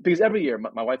 Because every year,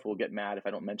 my wife will get mad if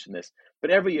I don't mention this,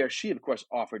 but every year she, of course,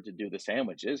 offered to do the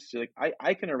sandwiches. She's like,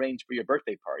 I can arrange for your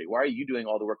birthday party. Why are you doing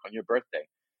all the work on your birthday?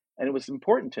 And it was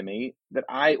important to me that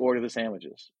I order the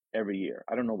sandwiches every year.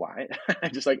 I don't know why. I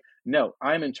just like, no,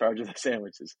 I'm in charge of the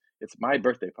sandwiches. It's my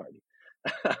birthday party.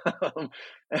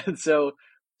 And so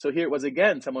here it was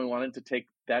again, someone wanted to take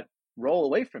that role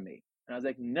away from me. And I was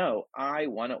like, no, I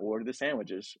want to order the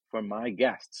sandwiches for my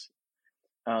guests.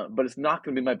 But it's not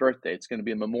going to be my birthday. It's going to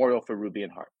be a memorial for Ruby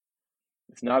and Hart.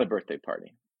 It's not a birthday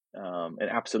party, and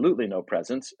absolutely no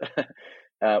presents.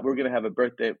 We're going to have a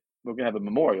birthday. We're going to have a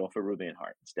memorial for Ruby and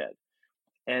Hart instead.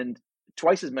 And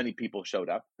twice as many people showed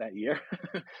up that year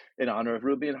in honor of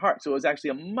Ruby and Hart. So it was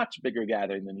actually a much bigger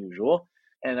gathering than usual.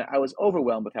 And I was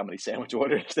overwhelmed with how many sandwich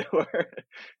orders there were.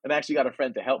 And I actually got a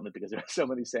friend to help me because there were so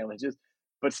many sandwiches.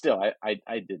 But still,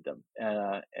 I did them,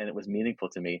 and it was meaningful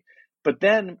to me. But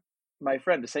then my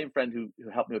friend, the same friend who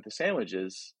helped me with the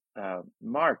sandwiches,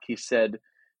 Mark, he said,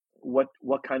 what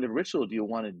kind of ritual do you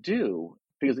want to do?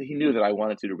 Because he knew that I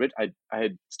wanted to do I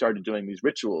had started doing these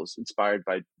rituals inspired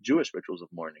by Jewish rituals of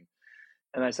mourning.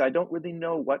 And I said, I don't really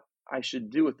know what I should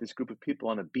do with this group of people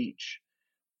on a beach.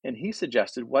 And he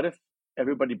suggested, what if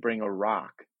everybody bring a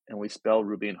rock and we spell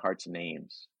Ruby and Hart's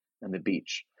names on the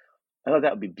beach? I thought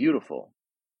that would be beautiful.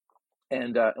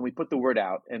 And we put the word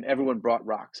out, and everyone brought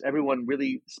rocks. Everyone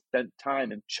really spent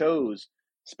time and chose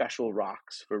special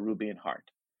rocks for Ruby and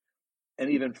Hart. And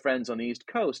even friends on the East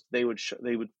Coast, they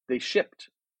shipped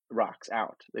rocks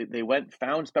out. They went,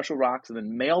 found special rocks, and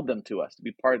then mailed them to us to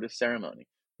be part of the ceremony,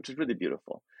 which is really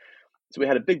beautiful. So we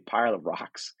had a big pile of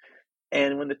rocks.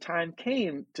 And when the time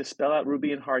came to spell out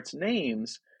Ruby and Hart's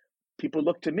names, people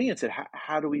looked to me and said,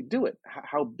 how do we do it?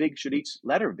 How big should each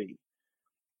letter be?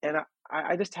 And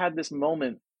I just had this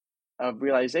moment of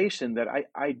realization that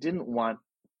I didn't want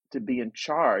to be in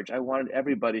charge. I wanted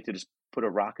everybody to just put a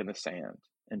rock in the sand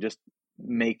and just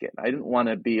make it. I didn't want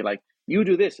to be like, you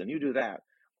do this and you do that.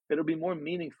 But it'll be more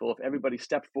meaningful if everybody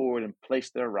stepped forward and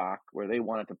placed their rock where they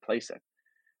wanted to place it.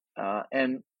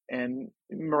 And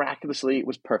miraculously, it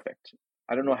was perfect.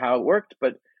 I don't know how it worked,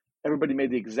 but everybody made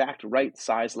the exact right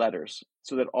size letters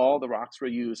so that all the rocks were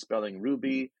used spelling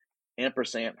Ruby,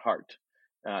 ampersand, Hart,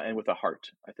 and with a heart,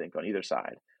 I think, on either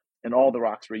side. And all the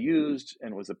rocks were used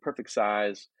and was the perfect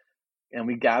size. And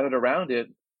we gathered around it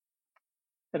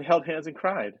and held hands and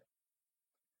cried.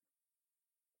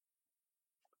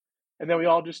 And then we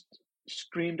all just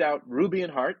screamed out Ruby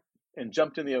and Hart and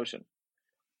jumped in the ocean.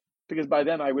 Because by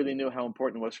then I really knew how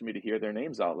important it was for me to hear their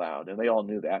names out loud. And they all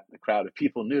knew that. The crowd of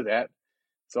people knew that.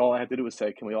 So all I had to do was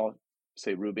say, can we all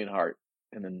say Ruby and Hart?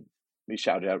 And then we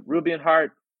shouted out, Ruby and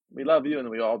Hart, we love you. And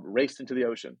then we all raced into the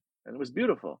ocean. And it was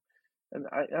beautiful. And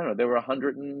I don't know, there were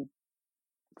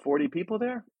 140 people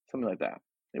there, something like that.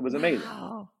 It was amazing.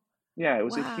 Wow. Yeah, it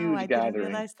was a Wow. huge I didn't gathering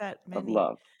realize that of many.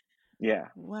 love. Yeah, yeah.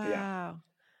 Wow.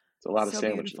 It's a lot of So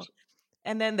beautiful. sandwiches.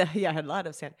 And then yeah, a lot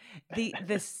of sand.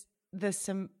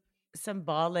 The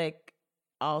symbolic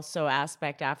also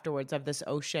aspect afterwards of this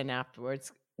ocean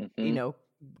afterwards, Mm-hmm.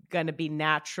 Gonna be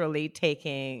naturally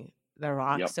taking the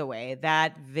rocks Yep. away.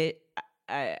 That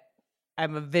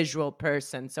I'm a visual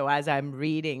person, so as I'm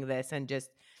reading this and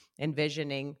just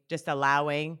envisioning, just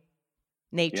allowing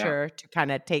nature to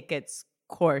kind of take its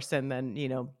course, and then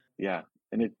Yeah,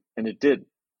 and it did.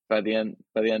 By the end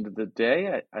of the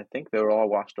day, I think they were all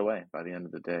washed away by the end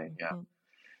of the day. Yeah, Mhm.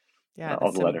 Yeah, the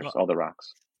all the letters, symbol, all the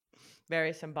rocks.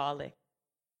 very symbolic.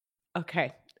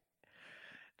 Okay,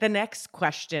 the next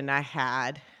question I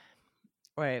had,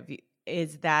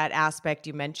 is that aspect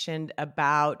you mentioned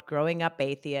about growing up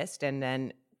atheist, and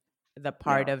then the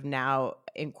part Yeah. of now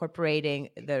incorporating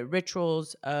the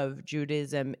rituals of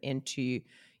Judaism into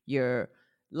your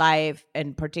life,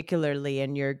 and particularly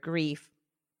in your grief.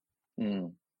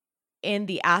 Mm. In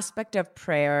the aspect of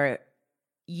prayer,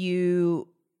 you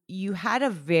had a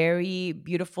very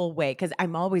beautiful way, because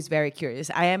I'm always very curious.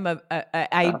 I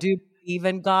do believe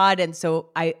in God, and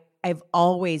so I've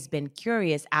always been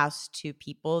curious as to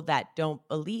people that don't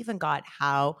believe in God,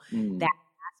 how that Mm.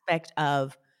 aspect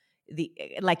of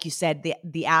like you said,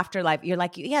 the afterlife. You're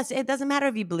like, yes, it doesn't matter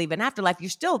if you believe in afterlife. You're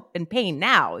still in pain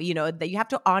now. That you have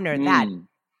to honor that. Mm.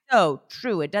 So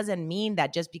true. It doesn't mean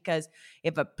that just because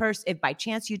if by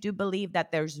chance you do believe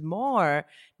that there's more,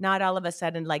 not all of a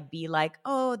sudden be like,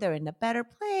 oh, they're in a better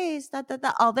place,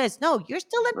 all this. No, you're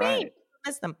still in pain. Right.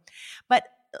 Miss them. But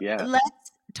Yes.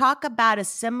 let's talk about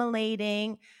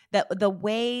assimilating the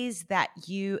ways that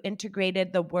you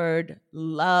integrated the word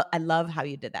love. I love how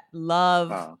you did that.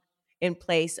 Love Uh, in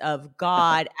place of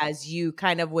God, as you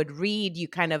kind of would read, you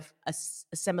kind of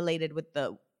assimilated with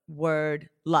the word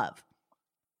love.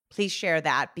 Please share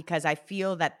that, because I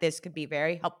feel that this could be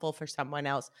very helpful for someone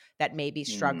else that may be mm.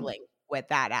 struggling with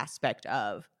that aspect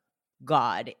of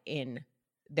God in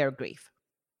their grief.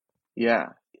 Yeah.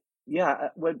 Yeah.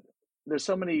 There's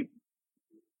so many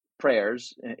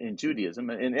prayers in Judaism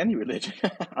and in any religion.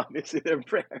 Obviously, there are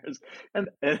prayers, and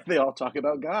they all talk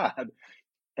about God,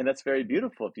 and that's very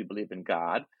beautiful if you believe in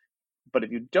God. But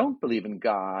if you don't believe in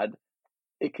God,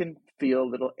 it can feel a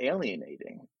little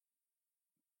alienating.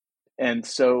 And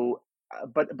so,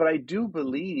 but I do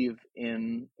believe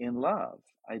in love.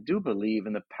 I do believe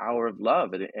in the power of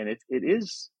love, and it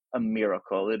is a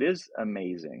miracle. It is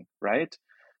amazing, right?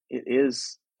 It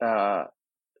is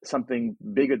something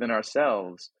bigger than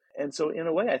ourselves. And so, in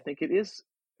a way, I think it is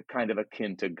kind of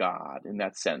akin to God in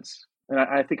that sense. And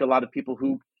I think a lot of people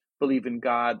who believe in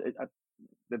God,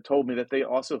 they've told me that they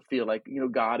also feel like,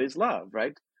 God is love,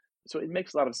 right? So it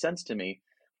makes a lot of sense to me.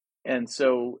 And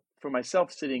so for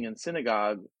myself, sitting in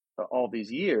synagogue all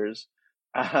these years,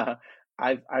 uh,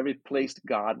 I replaced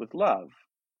God with love,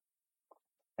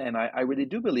 and I really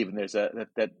do believe in there's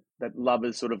that love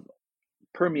is sort of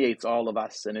permeates all of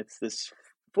us, and it's this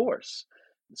force.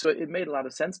 So it made a lot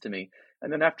of sense to me.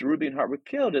 And then after Ruby and Hart were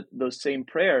killed, those same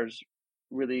prayers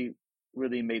really,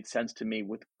 really made sense to me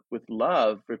with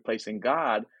love replacing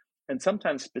God, and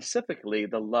sometimes specifically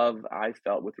the love I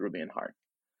felt with Ruby and Hart.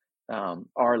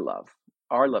 Our love,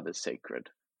 our love is sacred.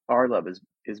 Our love is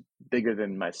bigger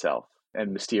than myself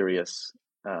and mysterious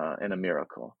and a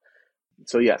miracle.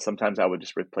 So yeah, sometimes I would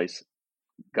just replace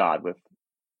God with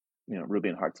Ruby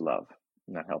and Hart's love,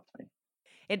 and that helped me.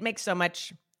 It makes so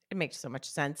much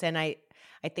sense. And I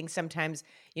think sometimes,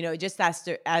 just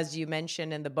as you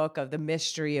mentioned in the book of the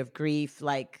mystery of grief,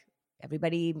 like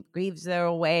everybody grieves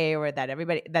their way, or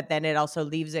that then it also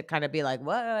leaves it kind of be like,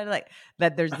 what, like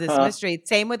that there's this mystery.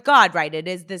 Same with God, right? It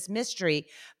is this mystery.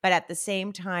 But at the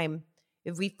same time,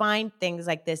 if we find things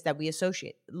like this that we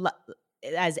associate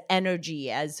as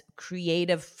energy, as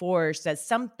creative force, as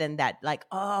something that like,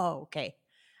 oh, okay,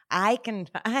 I can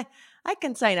I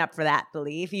can sign up for that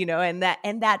belief, and Yeah.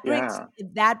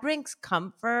 that brings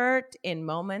comfort in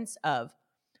moments of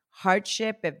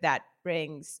hardship. If that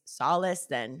brings solace,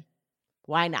 then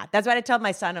why not? That's what I tell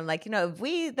my son. I'm like, if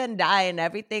we then die and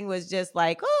everything was just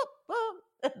like, oh,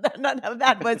 none of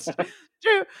that was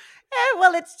true.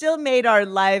 Well, it still made our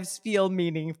lives feel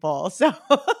meaningful. So,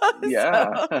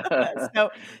 Yeah.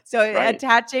 so, so Right.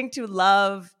 attaching to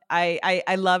love,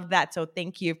 I love that. So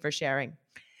thank you for sharing. Oh,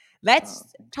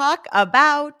 Let's talk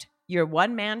about your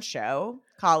one-man show,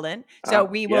 Colin. So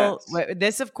yes.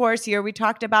 this, of course, here we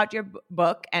talked about your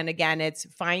book. And again, it's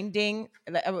finding,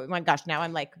 oh my gosh, now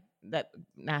I'm like, that.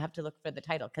 Now I have to look for the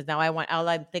title, because now all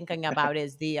I'm thinking about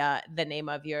is the name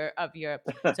of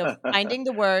so finding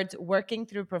the words, working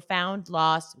through profound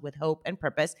loss with hope and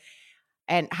purpose,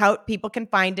 and how people can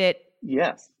find it.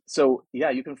 Yes. So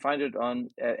yeah, you can find it on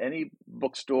any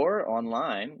bookstore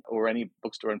online or any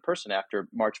bookstore in person after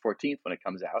March 14th when it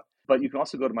comes out. But you can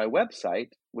also go to my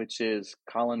website, which is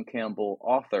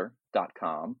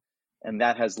colincampbellauthor.com, and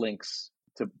that has links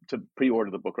to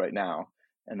pre-order the book right now,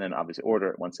 and then obviously order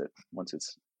it once it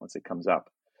comes up,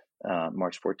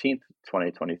 March 14th,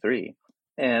 2023.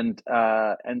 And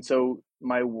so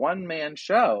my one man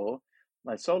show,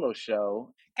 my solo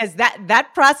show. Because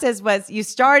that process was, you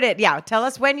started. Yeah, tell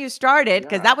us when you started,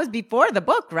 because Yeah, that was before the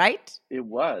book, right? it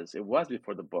was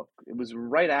before the book. It was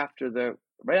right after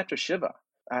Shiva.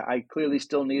 I clearly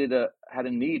still had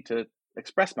a need to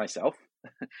express myself,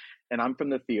 and I'm from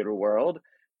the theater world,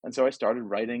 and so I started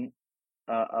writing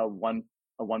a one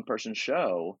person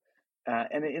show,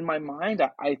 and in my mind,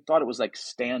 I thought it was like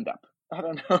stand up. I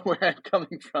don't know where I'm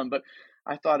coming from, but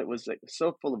I thought it was like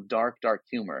so full of dark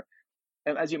humor.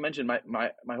 And as you mentioned,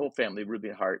 my whole family, Ruby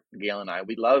Hart, Gail, and I,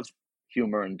 we love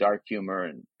humor and dark humor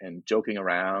and joking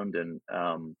around, and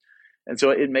so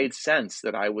it made sense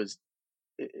that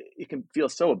it can feel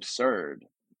so absurd,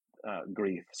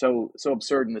 grief, so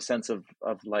absurd in the sense of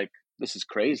like, this is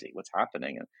crazy, what's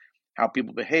happening, and how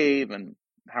people behave, and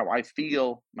how I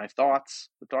feel, the thoughts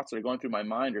that are going through my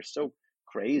mind are so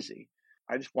crazy.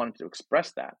 I just wanted to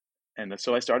express that, and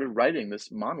so I started writing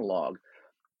this monologue,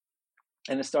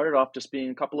 and it started off just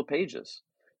being a couple of pages,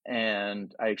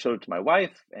 and I showed it to my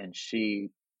wife, and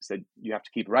she said, you have to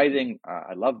keep writing,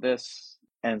 I love this.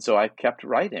 And so I kept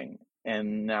writing,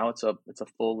 and now it's a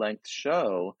full length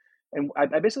show, and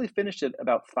I basically finished it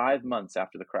about 5 months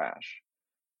after the crash,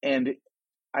 and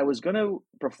I was going to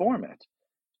perform it,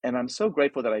 and I'm so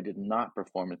grateful that I did not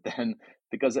perform it then,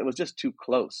 because it was just too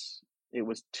close. It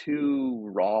was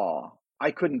too raw.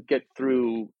 I couldn't get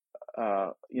through,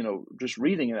 just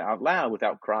reading it out loud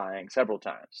without crying several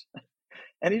times.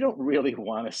 And you don't really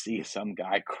want to see some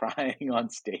guy crying on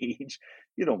stage.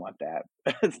 You don't want that.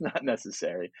 It's not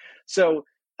necessary. So,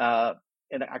 uh,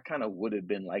 and I kind of would have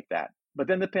been like that. But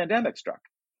then the pandemic struck,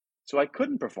 so I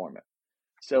couldn't perform it.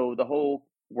 So the whole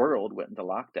world went into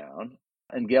lockdown,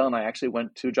 and Gail and I actually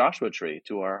went to Joshua Tree,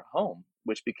 to our home,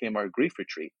 which became our grief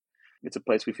retreat. It's a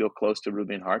place we feel close to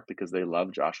Ruby and Hart because they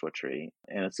love Joshua Tree,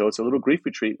 and so it's a little grief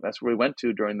retreat. That's where we went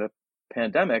to during the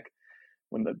pandemic,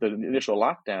 when the initial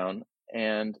lockdown,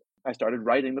 and I started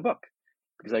writing the book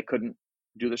because I couldn't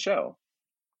do the show.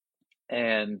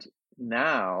 And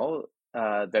now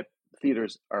that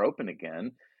theaters are open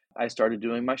again, I started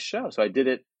doing my show. So I did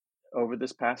it over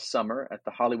this past summer at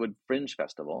the Hollywood Fringe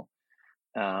Festival,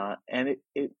 and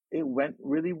it went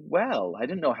really well. I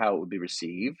didn't know how it would be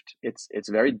received. It's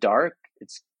very dark.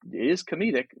 It is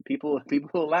comedic. People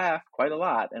laugh quite a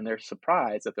lot, and they're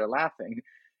surprised that they're laughing.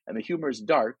 And the humor is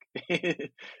dark.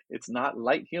 It's not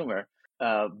light humor,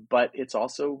 but it's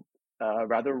also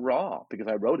rather raw because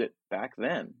I wrote it back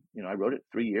then. I wrote it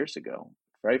 3 years ago.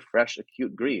 Very fresh,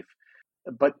 acute grief,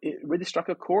 but it really struck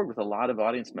a chord with a lot of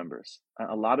audience members.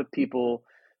 A lot of people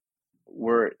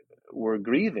were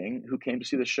grieving who came to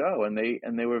see the show, and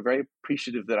they were very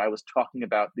appreciative that I was talking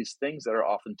about these things that are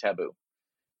often taboo,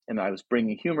 and I was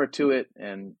bringing humor to it,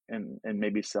 and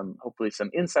maybe hopefully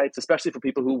some insights, especially for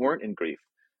people who weren't in grief.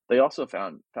 They also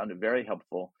found it very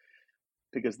helpful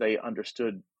because they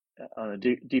understood on a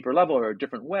deeper level or a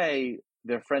different way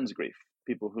their friends' grief,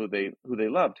 people who they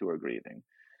loved who are grieving.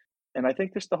 And I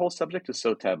think just the whole subject is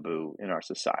so taboo in our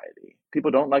society.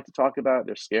 People don't like to talk about it.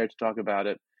 They're scared to talk about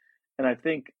it. And I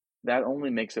think that only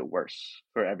makes it worse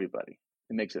for everybody.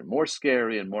 It makes it more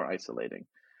scary and more isolating.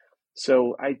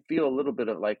 So I feel a little bit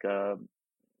of like a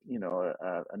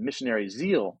missionary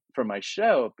zeal for my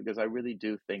show, because I really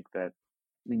do think that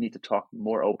we need to talk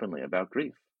more openly about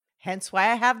grief. Hence why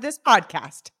I have this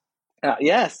podcast.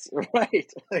 Yes, right.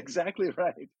 Exactly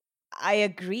right. I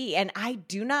agree. And I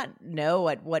do not know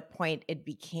at what point it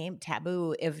became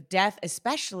taboo, if death,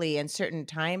 especially in certain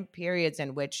time periods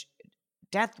in which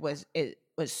death was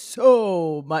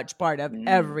so much part of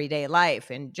everyday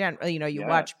life in general. You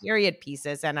watch period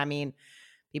pieces, and I mean,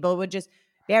 people would just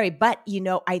bury. But,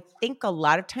 I think a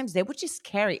lot of times they would just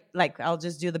carry, like, I'll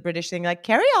just do the British thing, like,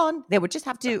 carry on. They would just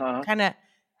have to kind of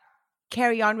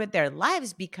carry on with their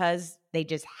lives because they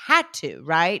just had to,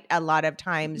 right? A lot of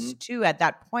times too, at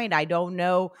that point, I don't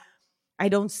know. I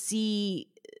don't see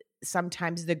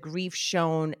sometimes the grief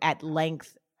shown at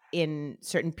length in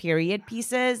certain period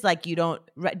pieces. Like,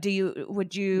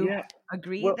 would you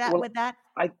agree with that?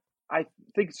 I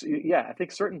think I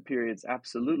think certain periods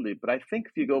absolutely, but I think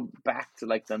if you go back to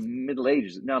like the Middle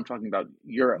Ages, now I'm talking about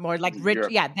Europe, more like rich.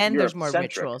 Yeah, then there's more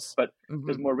Europe-centric, rituals, but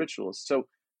there's more rituals. So,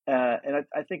 and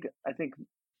I think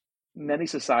many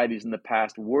societies in the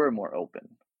past were more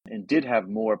open and did have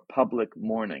more public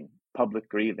mourning, public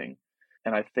grieving,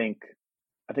 and I think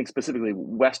specifically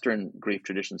Western grief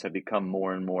traditions have become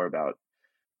more and more about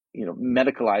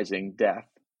medicalizing death.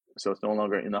 So it's no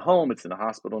longer in the home; it's in the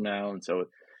hospital now, and so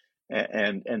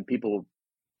and people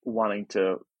wanting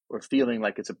to or feeling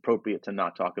like it's appropriate to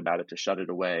not talk about it, to shut it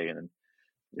away, and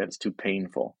that it's too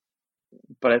painful.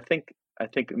 But I think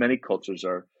many cultures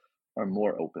are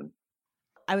more open.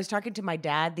 I was talking to my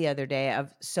dad the other day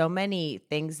of so many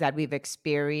things that we've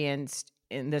experienced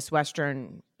in this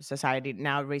Western society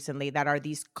now recently that are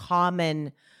these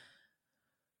common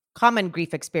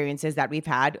grief experiences that we've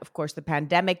had. Of course, the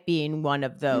pandemic being one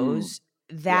of those,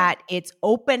 that it's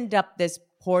opened up this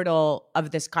portal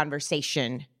of this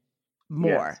conversation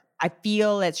more. Yes. I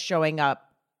feel it's showing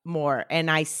up more,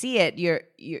 and I see it. You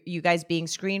guys being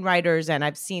screenwriters, and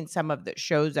I've seen some of the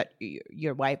shows that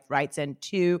your wife writes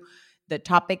into. The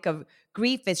topic of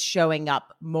grief is showing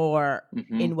up more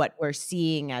in what we're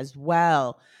seeing as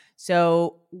well.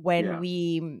 So when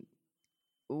we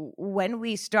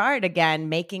start again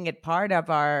making it part of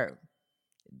our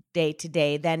day to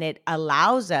day, then it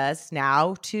allows us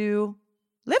now to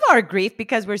live our grief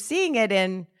because we're seeing it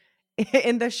in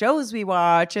the shows we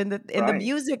watch and in the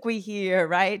music we hear,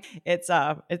 right? It's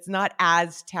not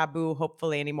as taboo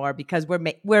hopefully anymore because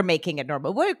we're making it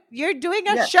normal. You're doing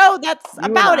a show that's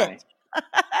about it.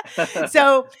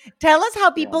 So tell us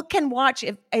how people can watch.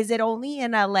 Is it only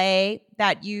in LA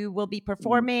that you will be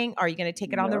performing? Are you going to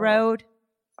take it on the road?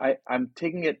 I'm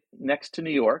taking it next to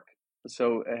New York.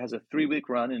 So it has a 3-week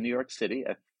run in New York City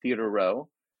at Theater Row.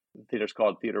 The theater's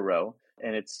called Theater Row,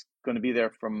 and it's going to be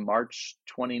there from March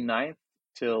 29th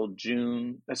till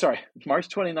March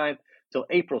 29th till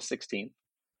April 16th.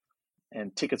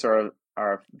 And tickets are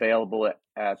available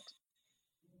at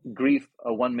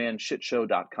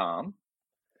griefaonemanshitshow.com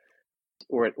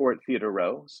or at Theater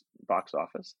Row's box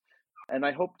office. And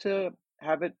I hope to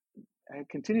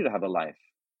continue to have a life.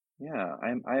 Yeah,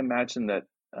 I imagine that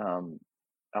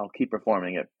I'll keep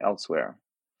performing it elsewhere.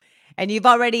 And you've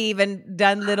already even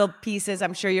done little pieces.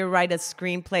 I'm sure you'll write a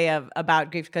screenplay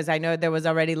about grief, because I know there was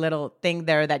already little thing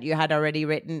there that you had already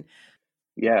written.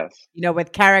 Yes.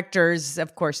 With characters,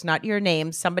 of course, not your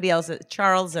name, somebody else,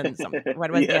 Charles and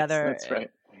what was the other? That's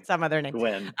right. Some other name.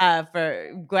 Gwen.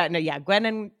 For Gwen. No, yeah, Gwen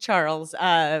and Charles.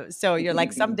 So you're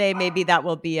like, someday maybe that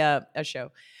will be a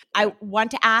show. Yeah. I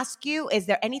want to ask you, is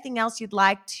there anything else you'd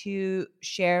like to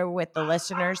share with the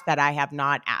listeners that I have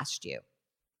not asked you?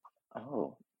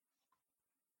 Oh,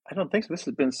 I don't think so. This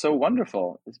has been so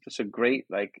wonderful. It's just a great,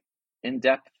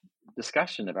 in-depth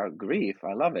discussion about grief.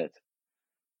 I love it.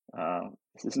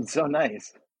 This has been so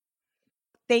nice.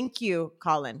 Thank you,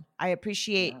 Colin. I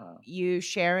appreciate you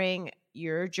sharing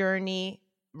your journey,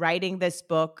 writing this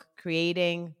book,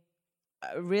 creating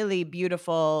a really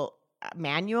beautiful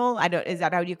manual. I don't. Is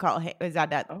that how you call it? Is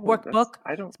that a Oh, workbook?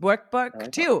 I don't. It's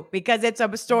workbook too, because it's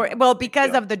a story. Oh, Well, thank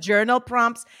because you. of the journal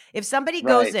prompts. If somebody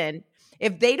goes Right. in,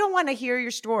 if they don't want to hear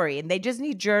your story and they just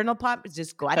need journal prompts,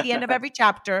 just go at the end of every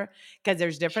chapter, because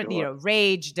there's different, Sure.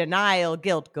 rage, denial,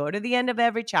 guilt. Go to the end of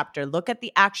every chapter. Look at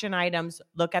the action items.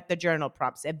 Look at the journal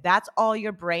prompts. If that's all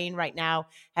your brain right now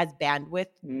has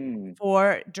bandwidth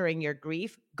for during your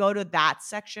grief, go to that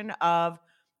section of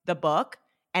the book,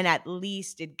 and at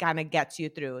least it kind of gets you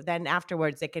through. Then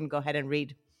afterwards, they can go ahead and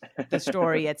read the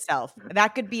story itself.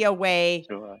 That could be a way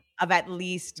Sure. of at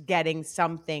least getting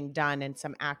something done and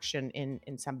some action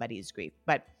in somebody's grief.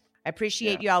 But I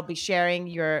appreciate you. I'll be sharing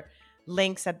your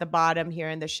links at the bottom here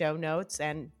in the show notes.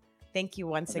 And thank you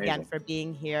once again for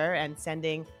being here and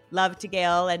sending love to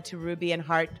Gail and to Ruby and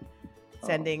Hart,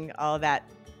 sending all that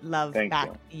love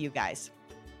back to you guys.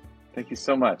 Thank you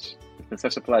so much. It's been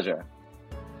such a pleasure.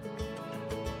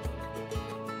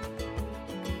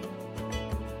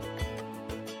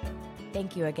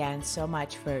 Thank you again so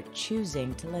much for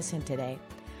choosing to listen today.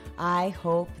 I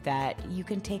hope that you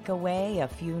can take away a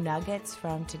few nuggets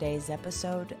from today's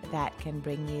episode that can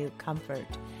bring you comfort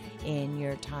in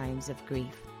your times of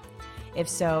grief. If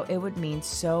so, it would mean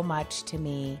so much to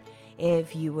me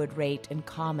if you would rate and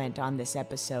comment on this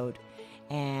episode.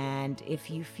 And if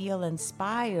you feel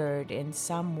inspired in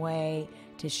some way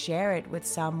to share it with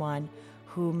someone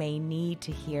who may need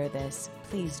to hear this,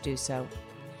 please do so.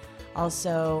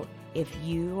 Also, if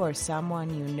you or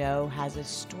someone you know has a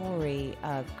story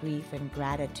of grief and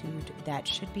gratitude that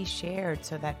should be shared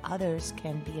so that others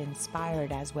can be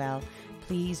inspired as well,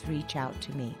 please reach out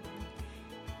to me.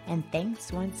 And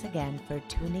thanks once again for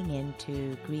tuning in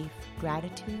to Grief,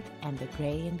 Gratitude, and the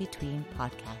Gray in Between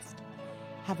podcast.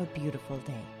 Have a beautiful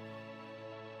day.